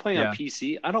 because when I'm playing on Yeah.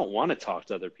 PC, I don't want to talk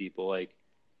to other people. Like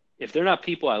if they're not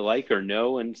people I like or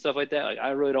know and stuff like that, like I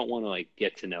really don't want to like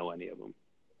get to know any of them.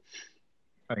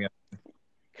 Okay.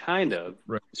 Kind of.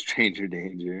 Stranger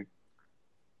danger.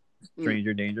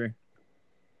 Stranger danger.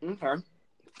 Okay.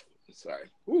 Sorry.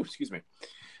 Ooh, excuse me.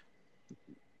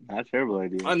 Not a terrible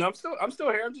idea. Oh, no, I'm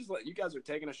still here. I'm just like, you guys are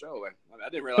taking a show away. I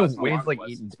didn't realize how long Wayne's it like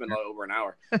was. eating It's been over an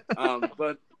hour.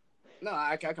 But no,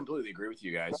 I completely agree with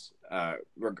you guys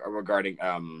regarding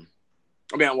I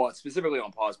mean, well, specifically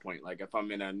on Paul's point. Like, if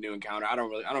I'm in a new encounter, I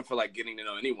don't feel like getting to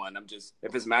know anyone. I'm just,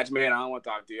 if it's matchmaking, I don't want to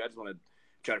talk to you. I just want to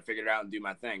try to figure it out and do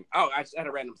my thing. Oh, I just had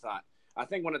a random thought. I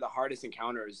think one of the hardest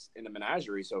encounters in the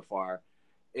menagerie so far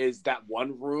is that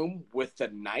one room with the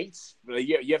knights.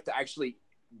 You have to actually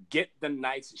get the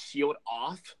knight's shield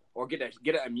off, or get an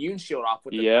immune shield off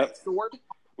with the knight sword.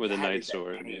 With a knight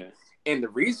sword, yeah. And the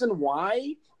reason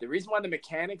why the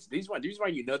mechanics, these why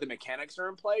you know the mechanics are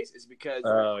in place is because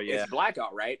it's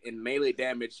blackout, right? And melee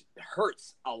damage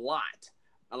hurts a lot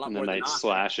And more the than knight nothing.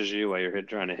 slashes you while you're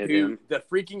trying to hit Dude, him. the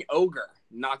freaking ogre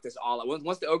knocked us all out.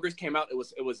 Once the ogres came out,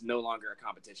 it was no longer a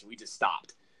competition. We just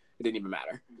stopped. It didn't even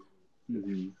matter.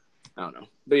 Mm-hmm. I don't know.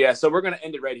 But yeah, so we're going to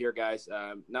end it right here, guys.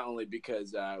 Not only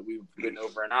because we've been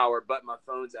over an hour, but my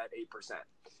phone's at 8%.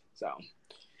 So.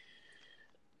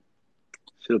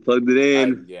 Should have plugged it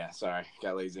in. Yeah, sorry.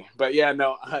 Got lazy. But yeah,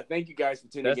 no, thank you guys for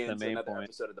tuning in to another point.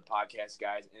 episode of the podcast,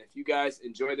 guys. And if you guys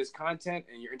enjoy this content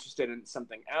and you're interested in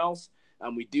something else,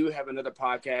 we do have another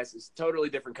podcast. It's a totally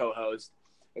different co-host.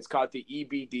 It's called the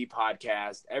EBD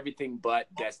Podcast, Everything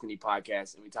But Destiny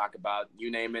Podcast. And we talk about,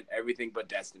 you name it, everything but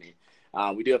Destiny.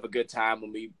 We do have a good time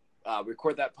when we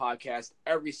record that podcast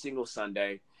every single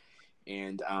Sunday.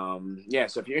 And yeah,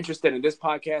 so if you're interested in this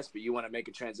podcast, but you want to make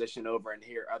a transition over and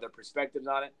hear other perspectives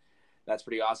on it, that's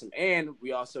pretty awesome. And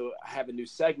we also have a new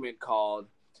segment called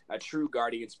A True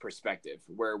Guardians Perspective,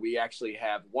 where we actually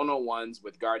have one-on-ones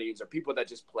with Guardians or people that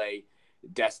just play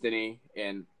Destiny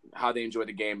and how they enjoy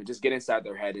the game and just get inside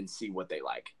their head and see what they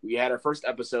like. We had our first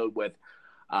episode with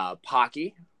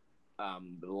Pocky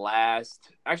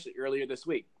earlier this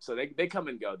week. So they come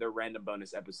and go. They're random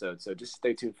bonus episodes. So just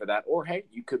stay tuned for that. Or hey,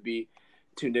 you could be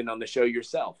tuned in on the show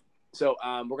yourself. So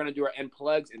we're going to do our end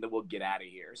plugs and then we'll get out of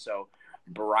here. So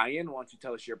Brian, why don't you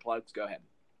tell us your plugs? Go ahead.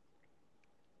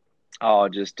 Oh,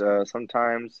 just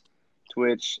sometimes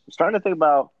Twitch. I'm starting to think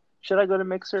about, should I go to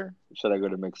Mixer? Should I go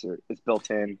to Mixer? It's built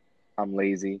in. I'm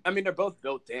lazy. I mean, they're both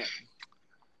built in.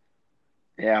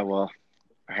 Yeah, well,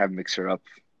 I have Mixer up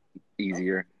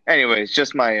easier. Anyways,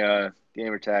 just my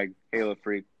gamer tag, Halo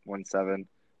Freak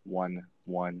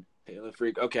 1711. Halo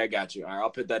Freak. Okay, I got you. All right, I'll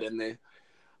put that in there.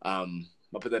 I'll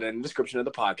put that in the description of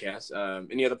the podcast.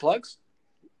 Any other plugs?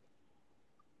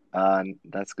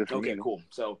 That's good for me. Okay, cool.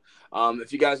 So,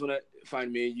 if you guys want to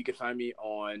find me, you can find me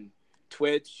on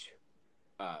Twitch,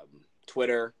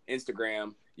 Twitter,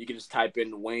 Instagram. You can just type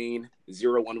in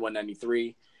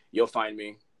Wayne01193. You'll find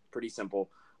me. Pretty simple.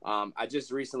 I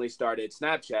just recently started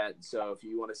Snapchat, so if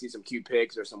you want to see some cute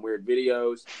pics or some weird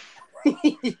videos,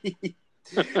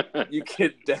 you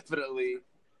could definitely.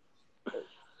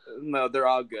 No, they're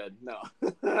all good. No.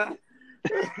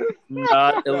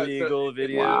 Not illegal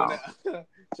video. Wow.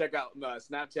 Check out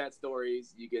Snapchat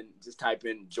stories. You can just type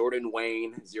in Jordan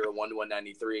Wayne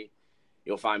 01193.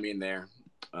 You'll find me in there.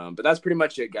 But that's pretty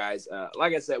much it, guys.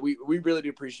 Like I said, we really do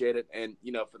appreciate it, and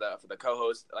for the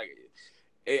co-host, like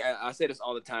I say this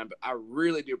all the time, but I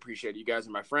really do appreciate it. You guys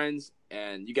are my friends,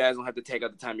 and you guys don't have to take out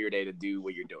the time of your day to do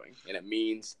what you're doing, and it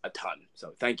means a ton.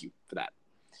 So thank you for that.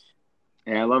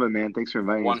 Yeah, I love it, man. Thanks for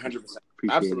inviting me. 100%.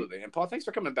 Absolutely. And Paul, thanks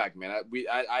for coming back, man.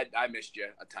 I missed you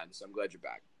a ton, so I'm glad you're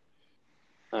back.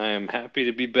 I am happy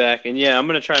to be back. And yeah, I'm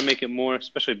going to try and make it more,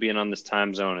 especially being on this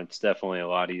time zone. It's definitely a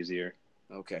lot easier.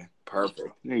 Okay,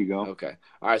 perfect. There you go. Okay.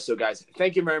 All right, so guys,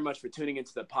 thank you very much for tuning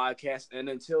into the podcast. And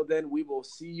until then, we will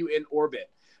see you in orbit.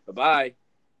 Bye-bye.